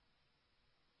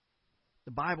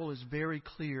 The Bible is very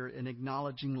clear in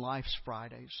acknowledging life's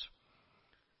Fridays.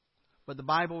 But the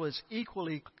Bible is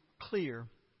equally clear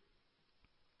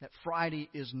that Friday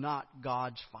is not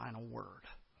God's final word.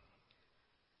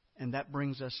 And that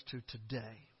brings us to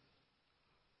today,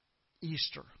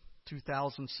 Easter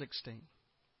 2016.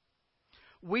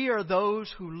 We are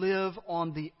those who live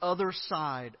on the other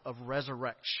side of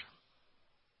resurrection.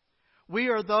 We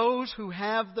are those who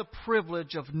have the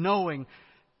privilege of knowing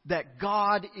that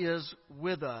God is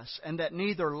with us and that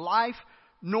neither life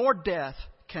nor death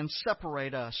can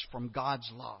separate us from God's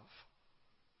love.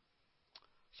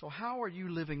 So how are you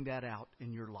living that out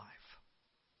in your life?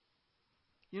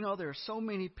 You know, there are so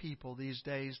many people these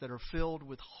days that are filled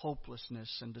with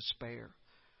hopelessness and despair.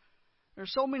 There are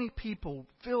so many people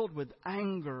filled with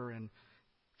anger and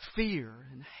fear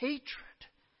and hatred.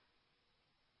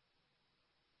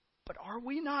 But are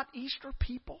we not Easter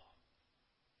people?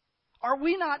 Are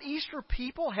we not Easter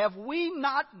people? Have we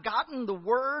not gotten the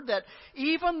word that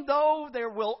even though there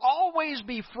will always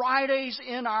be Fridays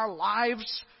in our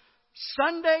lives,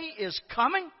 Sunday is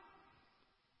coming?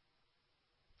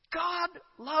 God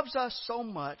loves us so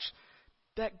much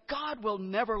that God will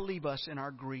never leave us in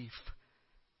our grief.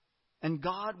 And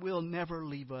God will never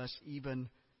leave us even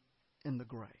in the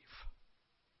grave.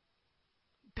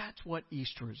 That's what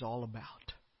Easter is all about.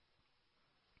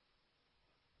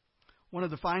 One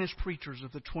of the finest preachers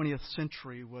of the 20th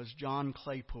century was John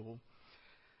Claypool.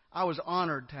 I was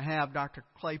honored to have Dr.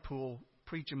 Claypool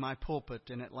preach in my pulpit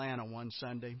in Atlanta one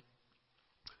Sunday.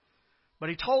 But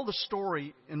he told a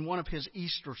story in one of his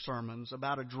Easter sermons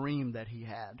about a dream that he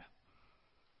had.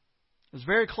 It was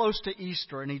very close to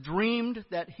Easter, and he dreamed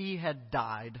that he had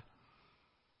died.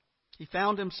 He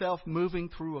found himself moving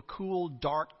through a cool,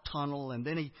 dark tunnel, and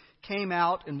then he came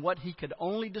out in what he could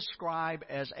only describe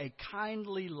as a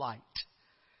kindly light.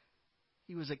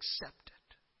 He was accepted.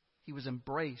 He was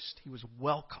embraced. He was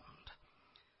welcomed.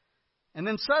 And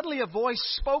then suddenly a voice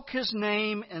spoke his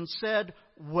name and said,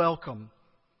 "Welcome.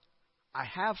 I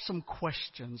have some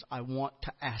questions I want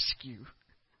to ask you."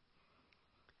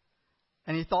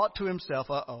 And he thought to himself,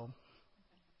 uh-oh.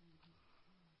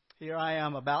 Here I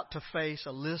am about to face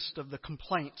a list of the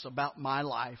complaints about my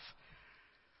life.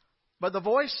 But the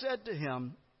voice said to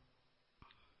him,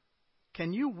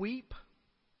 "Can you weep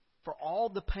for all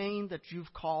the pain that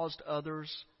you've caused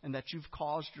others and that you've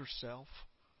caused yourself?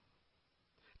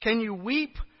 Can you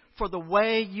weep for the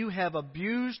way you have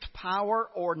abused power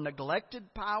or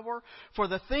neglected power, for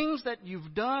the things that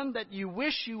you've done that you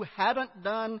wish you hadn't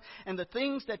done, and the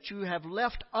things that you have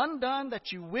left undone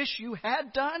that you wish you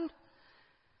had done?"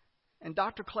 And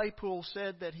Dr. Claypool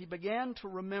said that he began to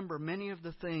remember many of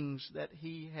the things that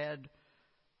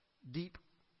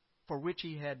for which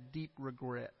he had deep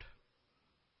regret.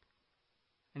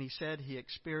 And he said he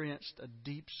experienced a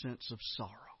deep sense of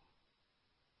sorrow.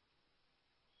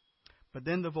 But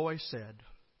then the voice said,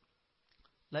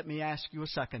 "Let me ask you a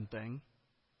second thing.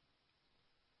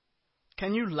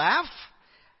 Can you laugh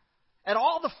at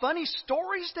all the funny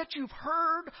stories that you've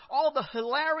heard, all the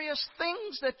hilarious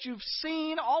things that you've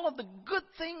seen, all of the good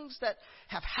things that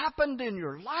have happened in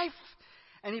your life?"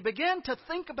 And he began to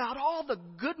think about all the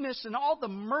goodness and all the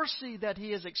mercy that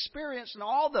he has experienced and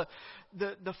all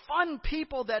the fun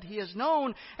people that he has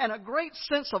known. And a great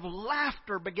sense of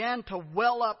laughter began to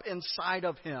well up inside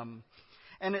of him.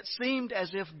 And it seemed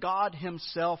as if God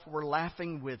himself were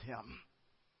laughing with him.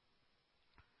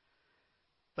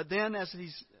 But then as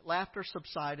his laughter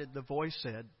subsided, the voice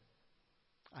said,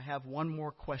 "I have one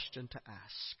more question to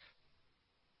ask.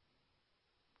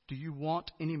 Do you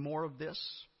want any more of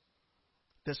this?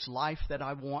 This life that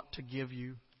I want to give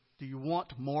you? Do you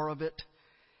want more of it?"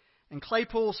 And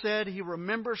Claypool said he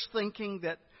remembers thinking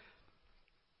that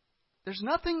there's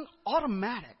nothing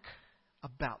automatic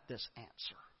about this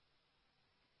answer.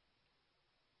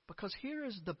 Because here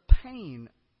is the pain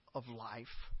of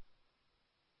life,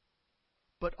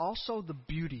 but also the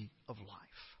beauty of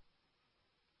life.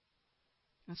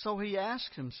 And so he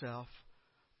asked himself,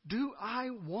 do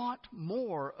I want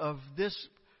more of this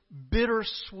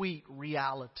bittersweet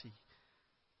reality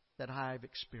that I've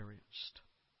experienced?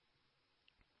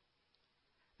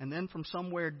 And then from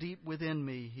somewhere deep within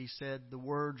me, he said, the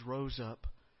words rose up,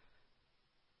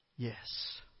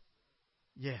 "Yes,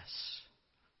 yes,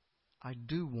 I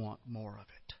do want more of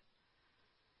it.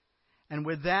 And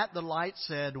with that, the light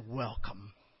said,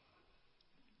 welcome.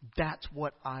 That's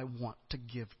what I want to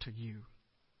give to you.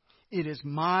 It is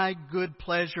my good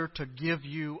pleasure to give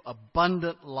you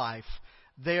abundant life.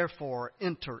 Therefore,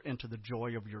 enter into the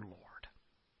joy of your Lord.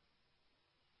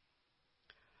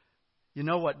 You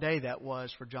know what day that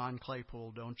was for John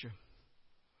Claypool, don't you?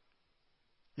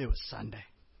 It was Sunday.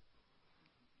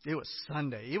 It was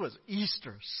Sunday. It was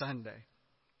Easter Sunday.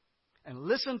 And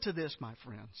listen to this, my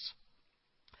friends.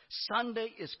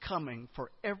 Sunday is coming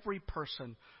for every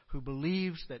person who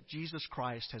believes that Jesus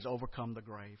Christ has overcome the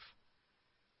grave.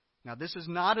 Now, this is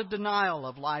not a denial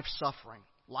of life suffering.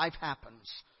 Life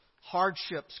happens.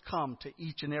 Hardships come to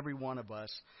each and every one of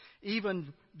us.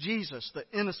 Even Jesus, the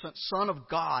innocent Son of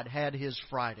God, had his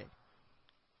Friday.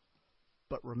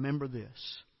 But remember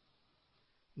this.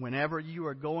 Whenever you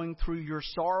are going through your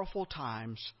sorrowful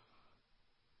times,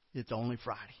 it's only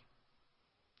Friday.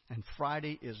 And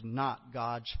Friday is not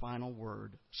God's final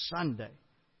word. Sunday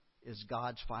is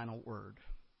God's final word.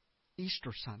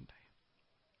 Easter Sunday.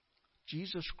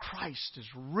 Jesus Christ is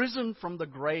risen from the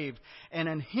grave, and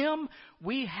in Him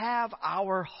we have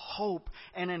our hope,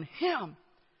 and in Him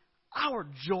our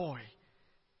joy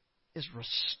is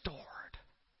restored.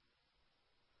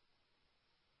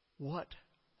 What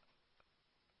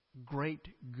great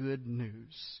good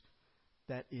news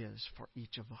that is for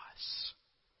each of us.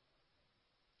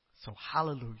 So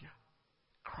hallelujah.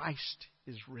 Christ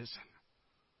is risen.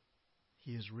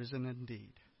 He is risen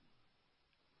indeed.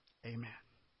 Amen.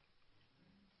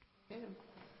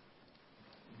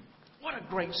 What a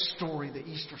great story the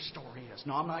Easter story is.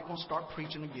 No, I'm not going to start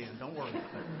preaching again. Don't worry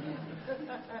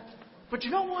about that. But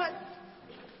you know what?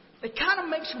 It kind of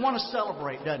makes you want to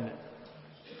celebrate, doesn't it?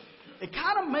 It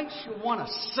kind of makes you want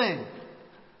to sing.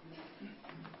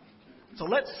 So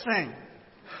let's sing.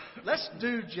 Let's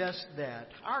do just that.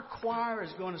 Our choir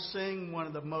is going to sing one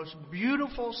of the most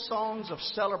beautiful songs of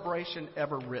celebration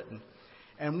ever written.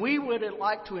 And we would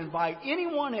like to invite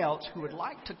anyone else who would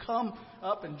like to come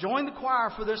up and join the choir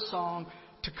for this song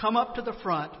to come up to the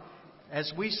front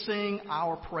as we sing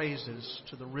our praises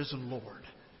to the risen Lord.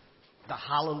 The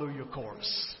Hallelujah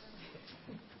Chorus.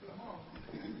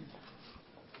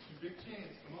 Big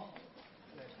chance, come on.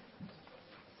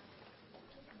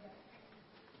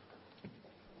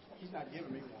 He's not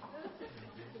giving me one.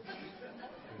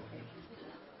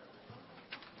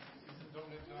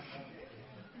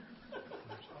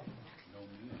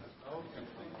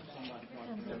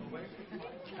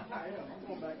 I'm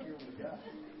going back here with the guy.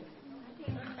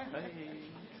 Hey.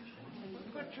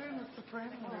 Quit trying with the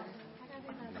soprano.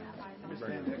 Let me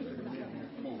stand next to him.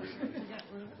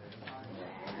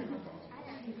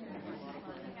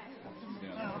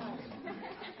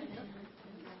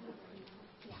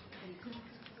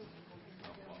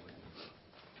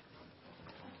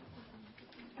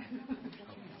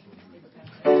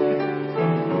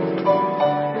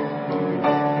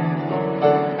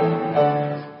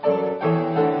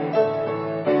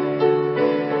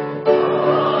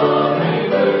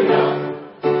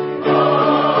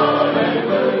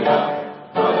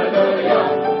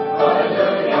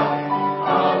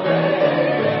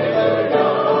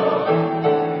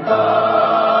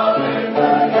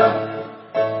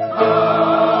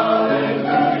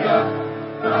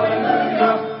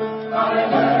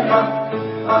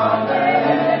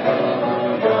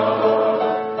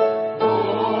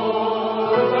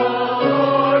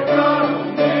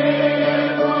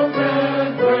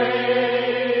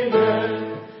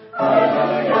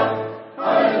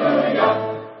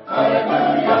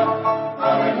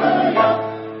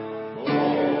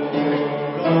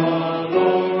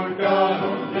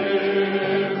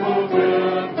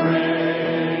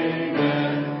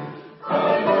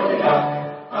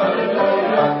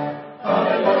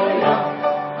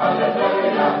 Hallelujah.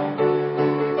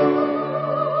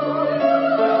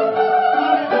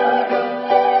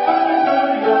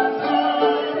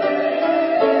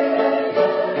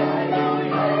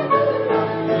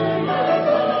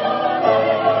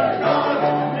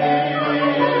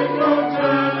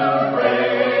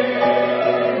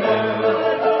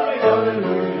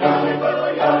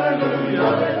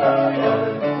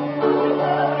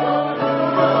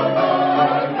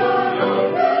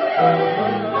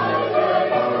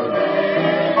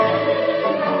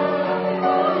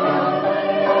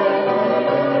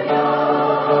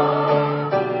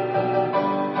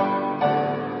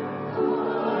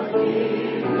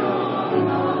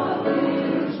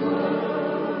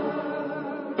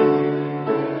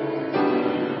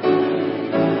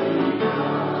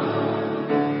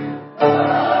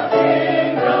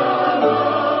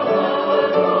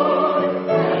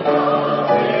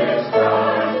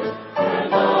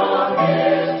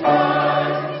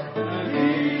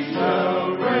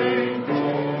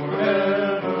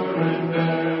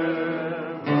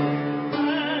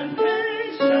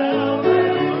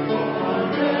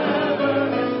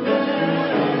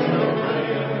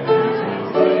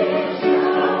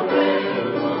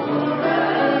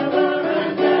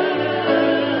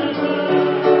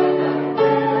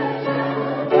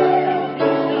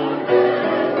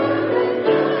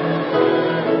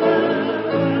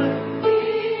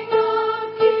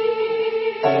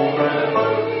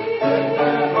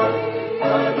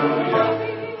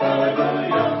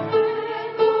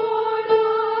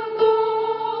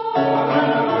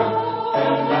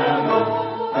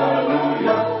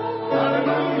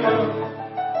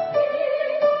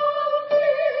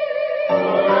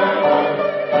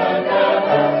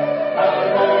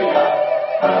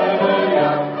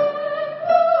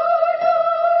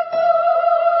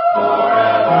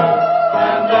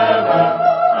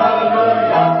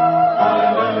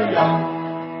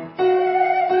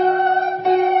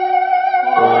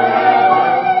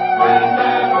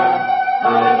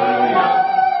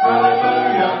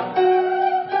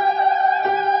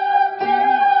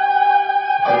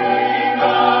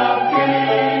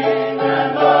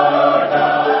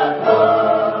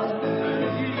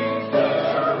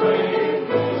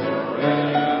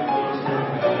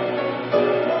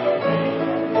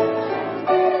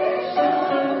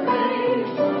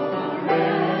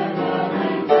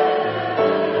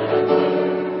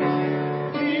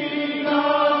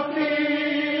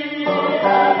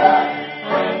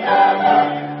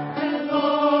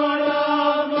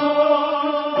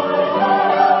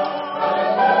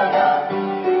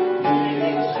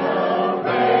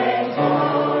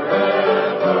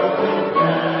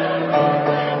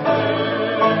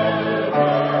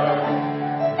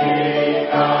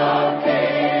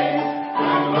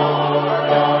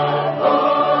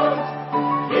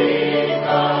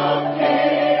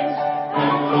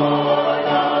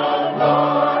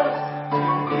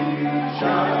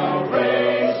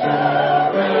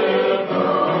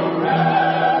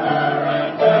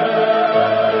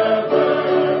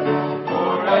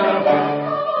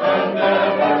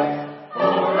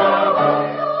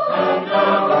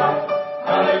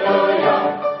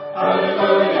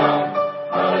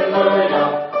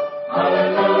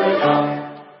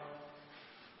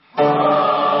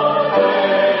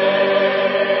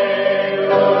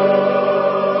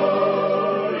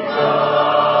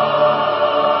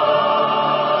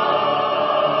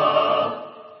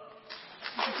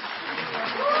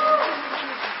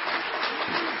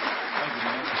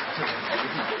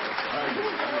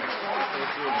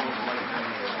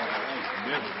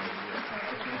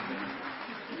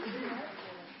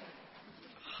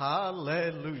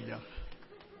 Hallelujah.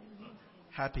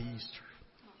 Happy Easter.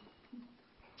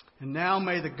 And now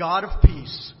may the God of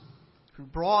peace, who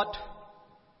brought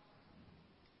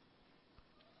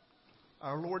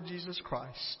our Lord Jesus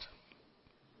Christ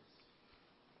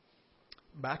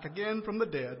back again from the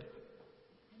dead,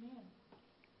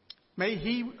 may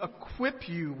He equip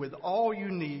you with all you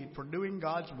need for doing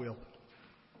God's will.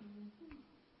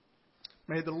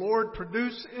 May the Lord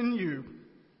produce in you,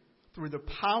 through the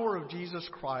power of Jesus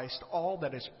Christ, all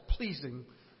that is pleasing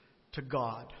to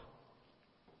God.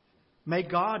 May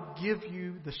God give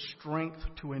you the strength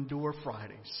to endure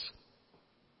Fridays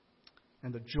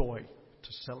and the joy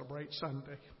to celebrate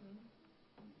Sunday.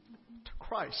 To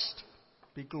Christ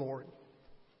be glory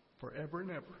forever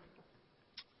and ever.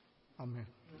 Amen.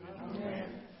 Amen.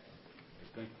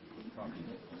 Thank you for talking.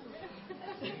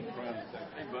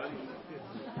 Hey, buddy.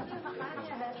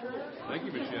 Thank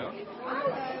you, Michelle.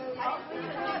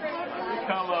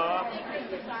 Come up.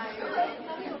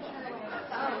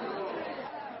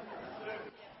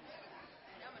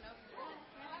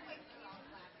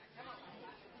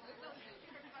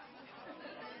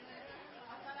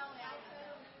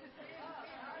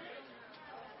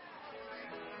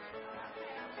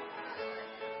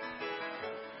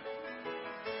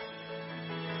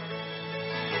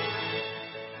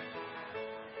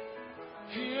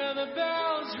 Hear the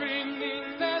bells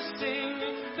ringing, they're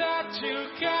singing that you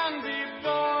can be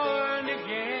born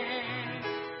again.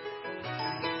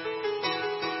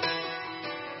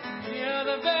 Hear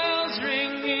the bells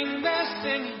ringing, they're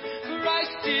singing,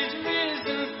 Christ is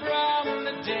risen from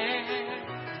the dead.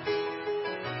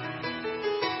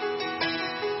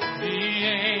 The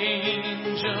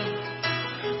angel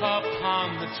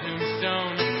upon the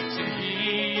tombstone said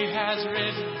He has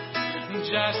risen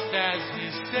just as He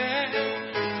said.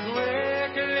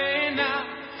 Quickly now,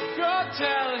 go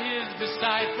tell His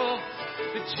disciple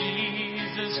that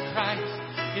Jesus Christ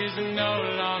is no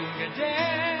longer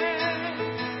dead.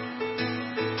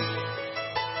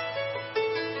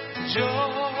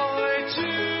 Joy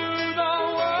to the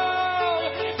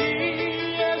world, He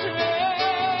is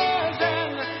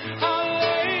risen.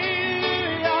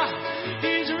 Hallelujah,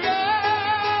 He's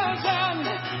risen.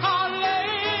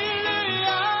 Hallelujah,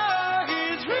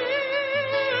 He's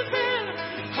risen.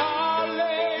 Hallelujah,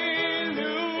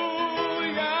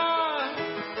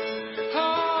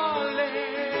 hallelujah.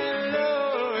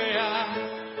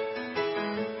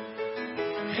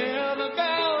 Hear the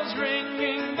bells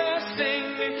ringing, they're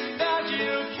singing that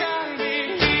you can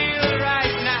be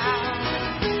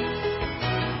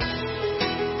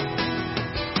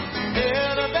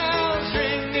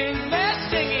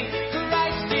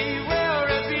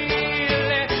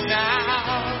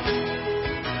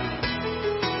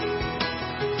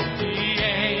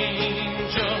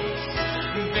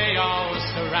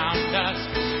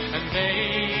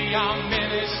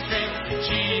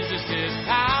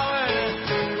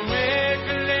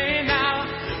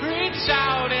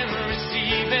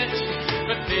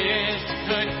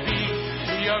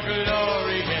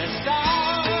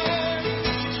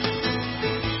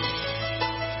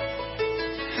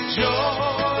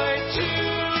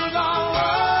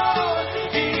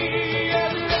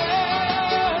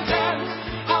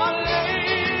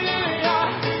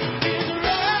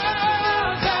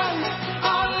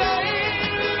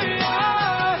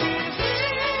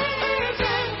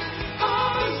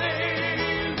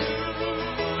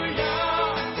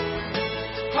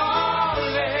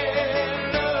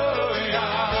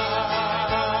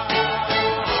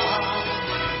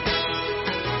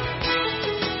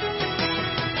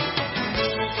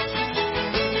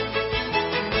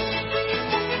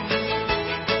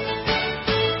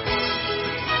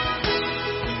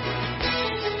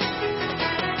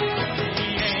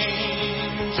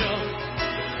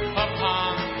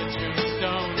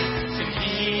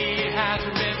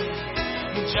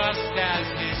just as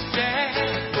he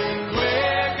said.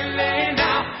 Quickly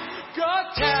now, go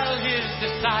tell his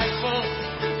disciples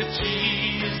that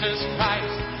Jesus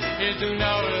Christ is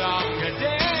no longer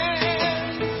dead.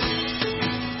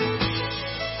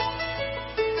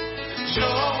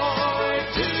 Joy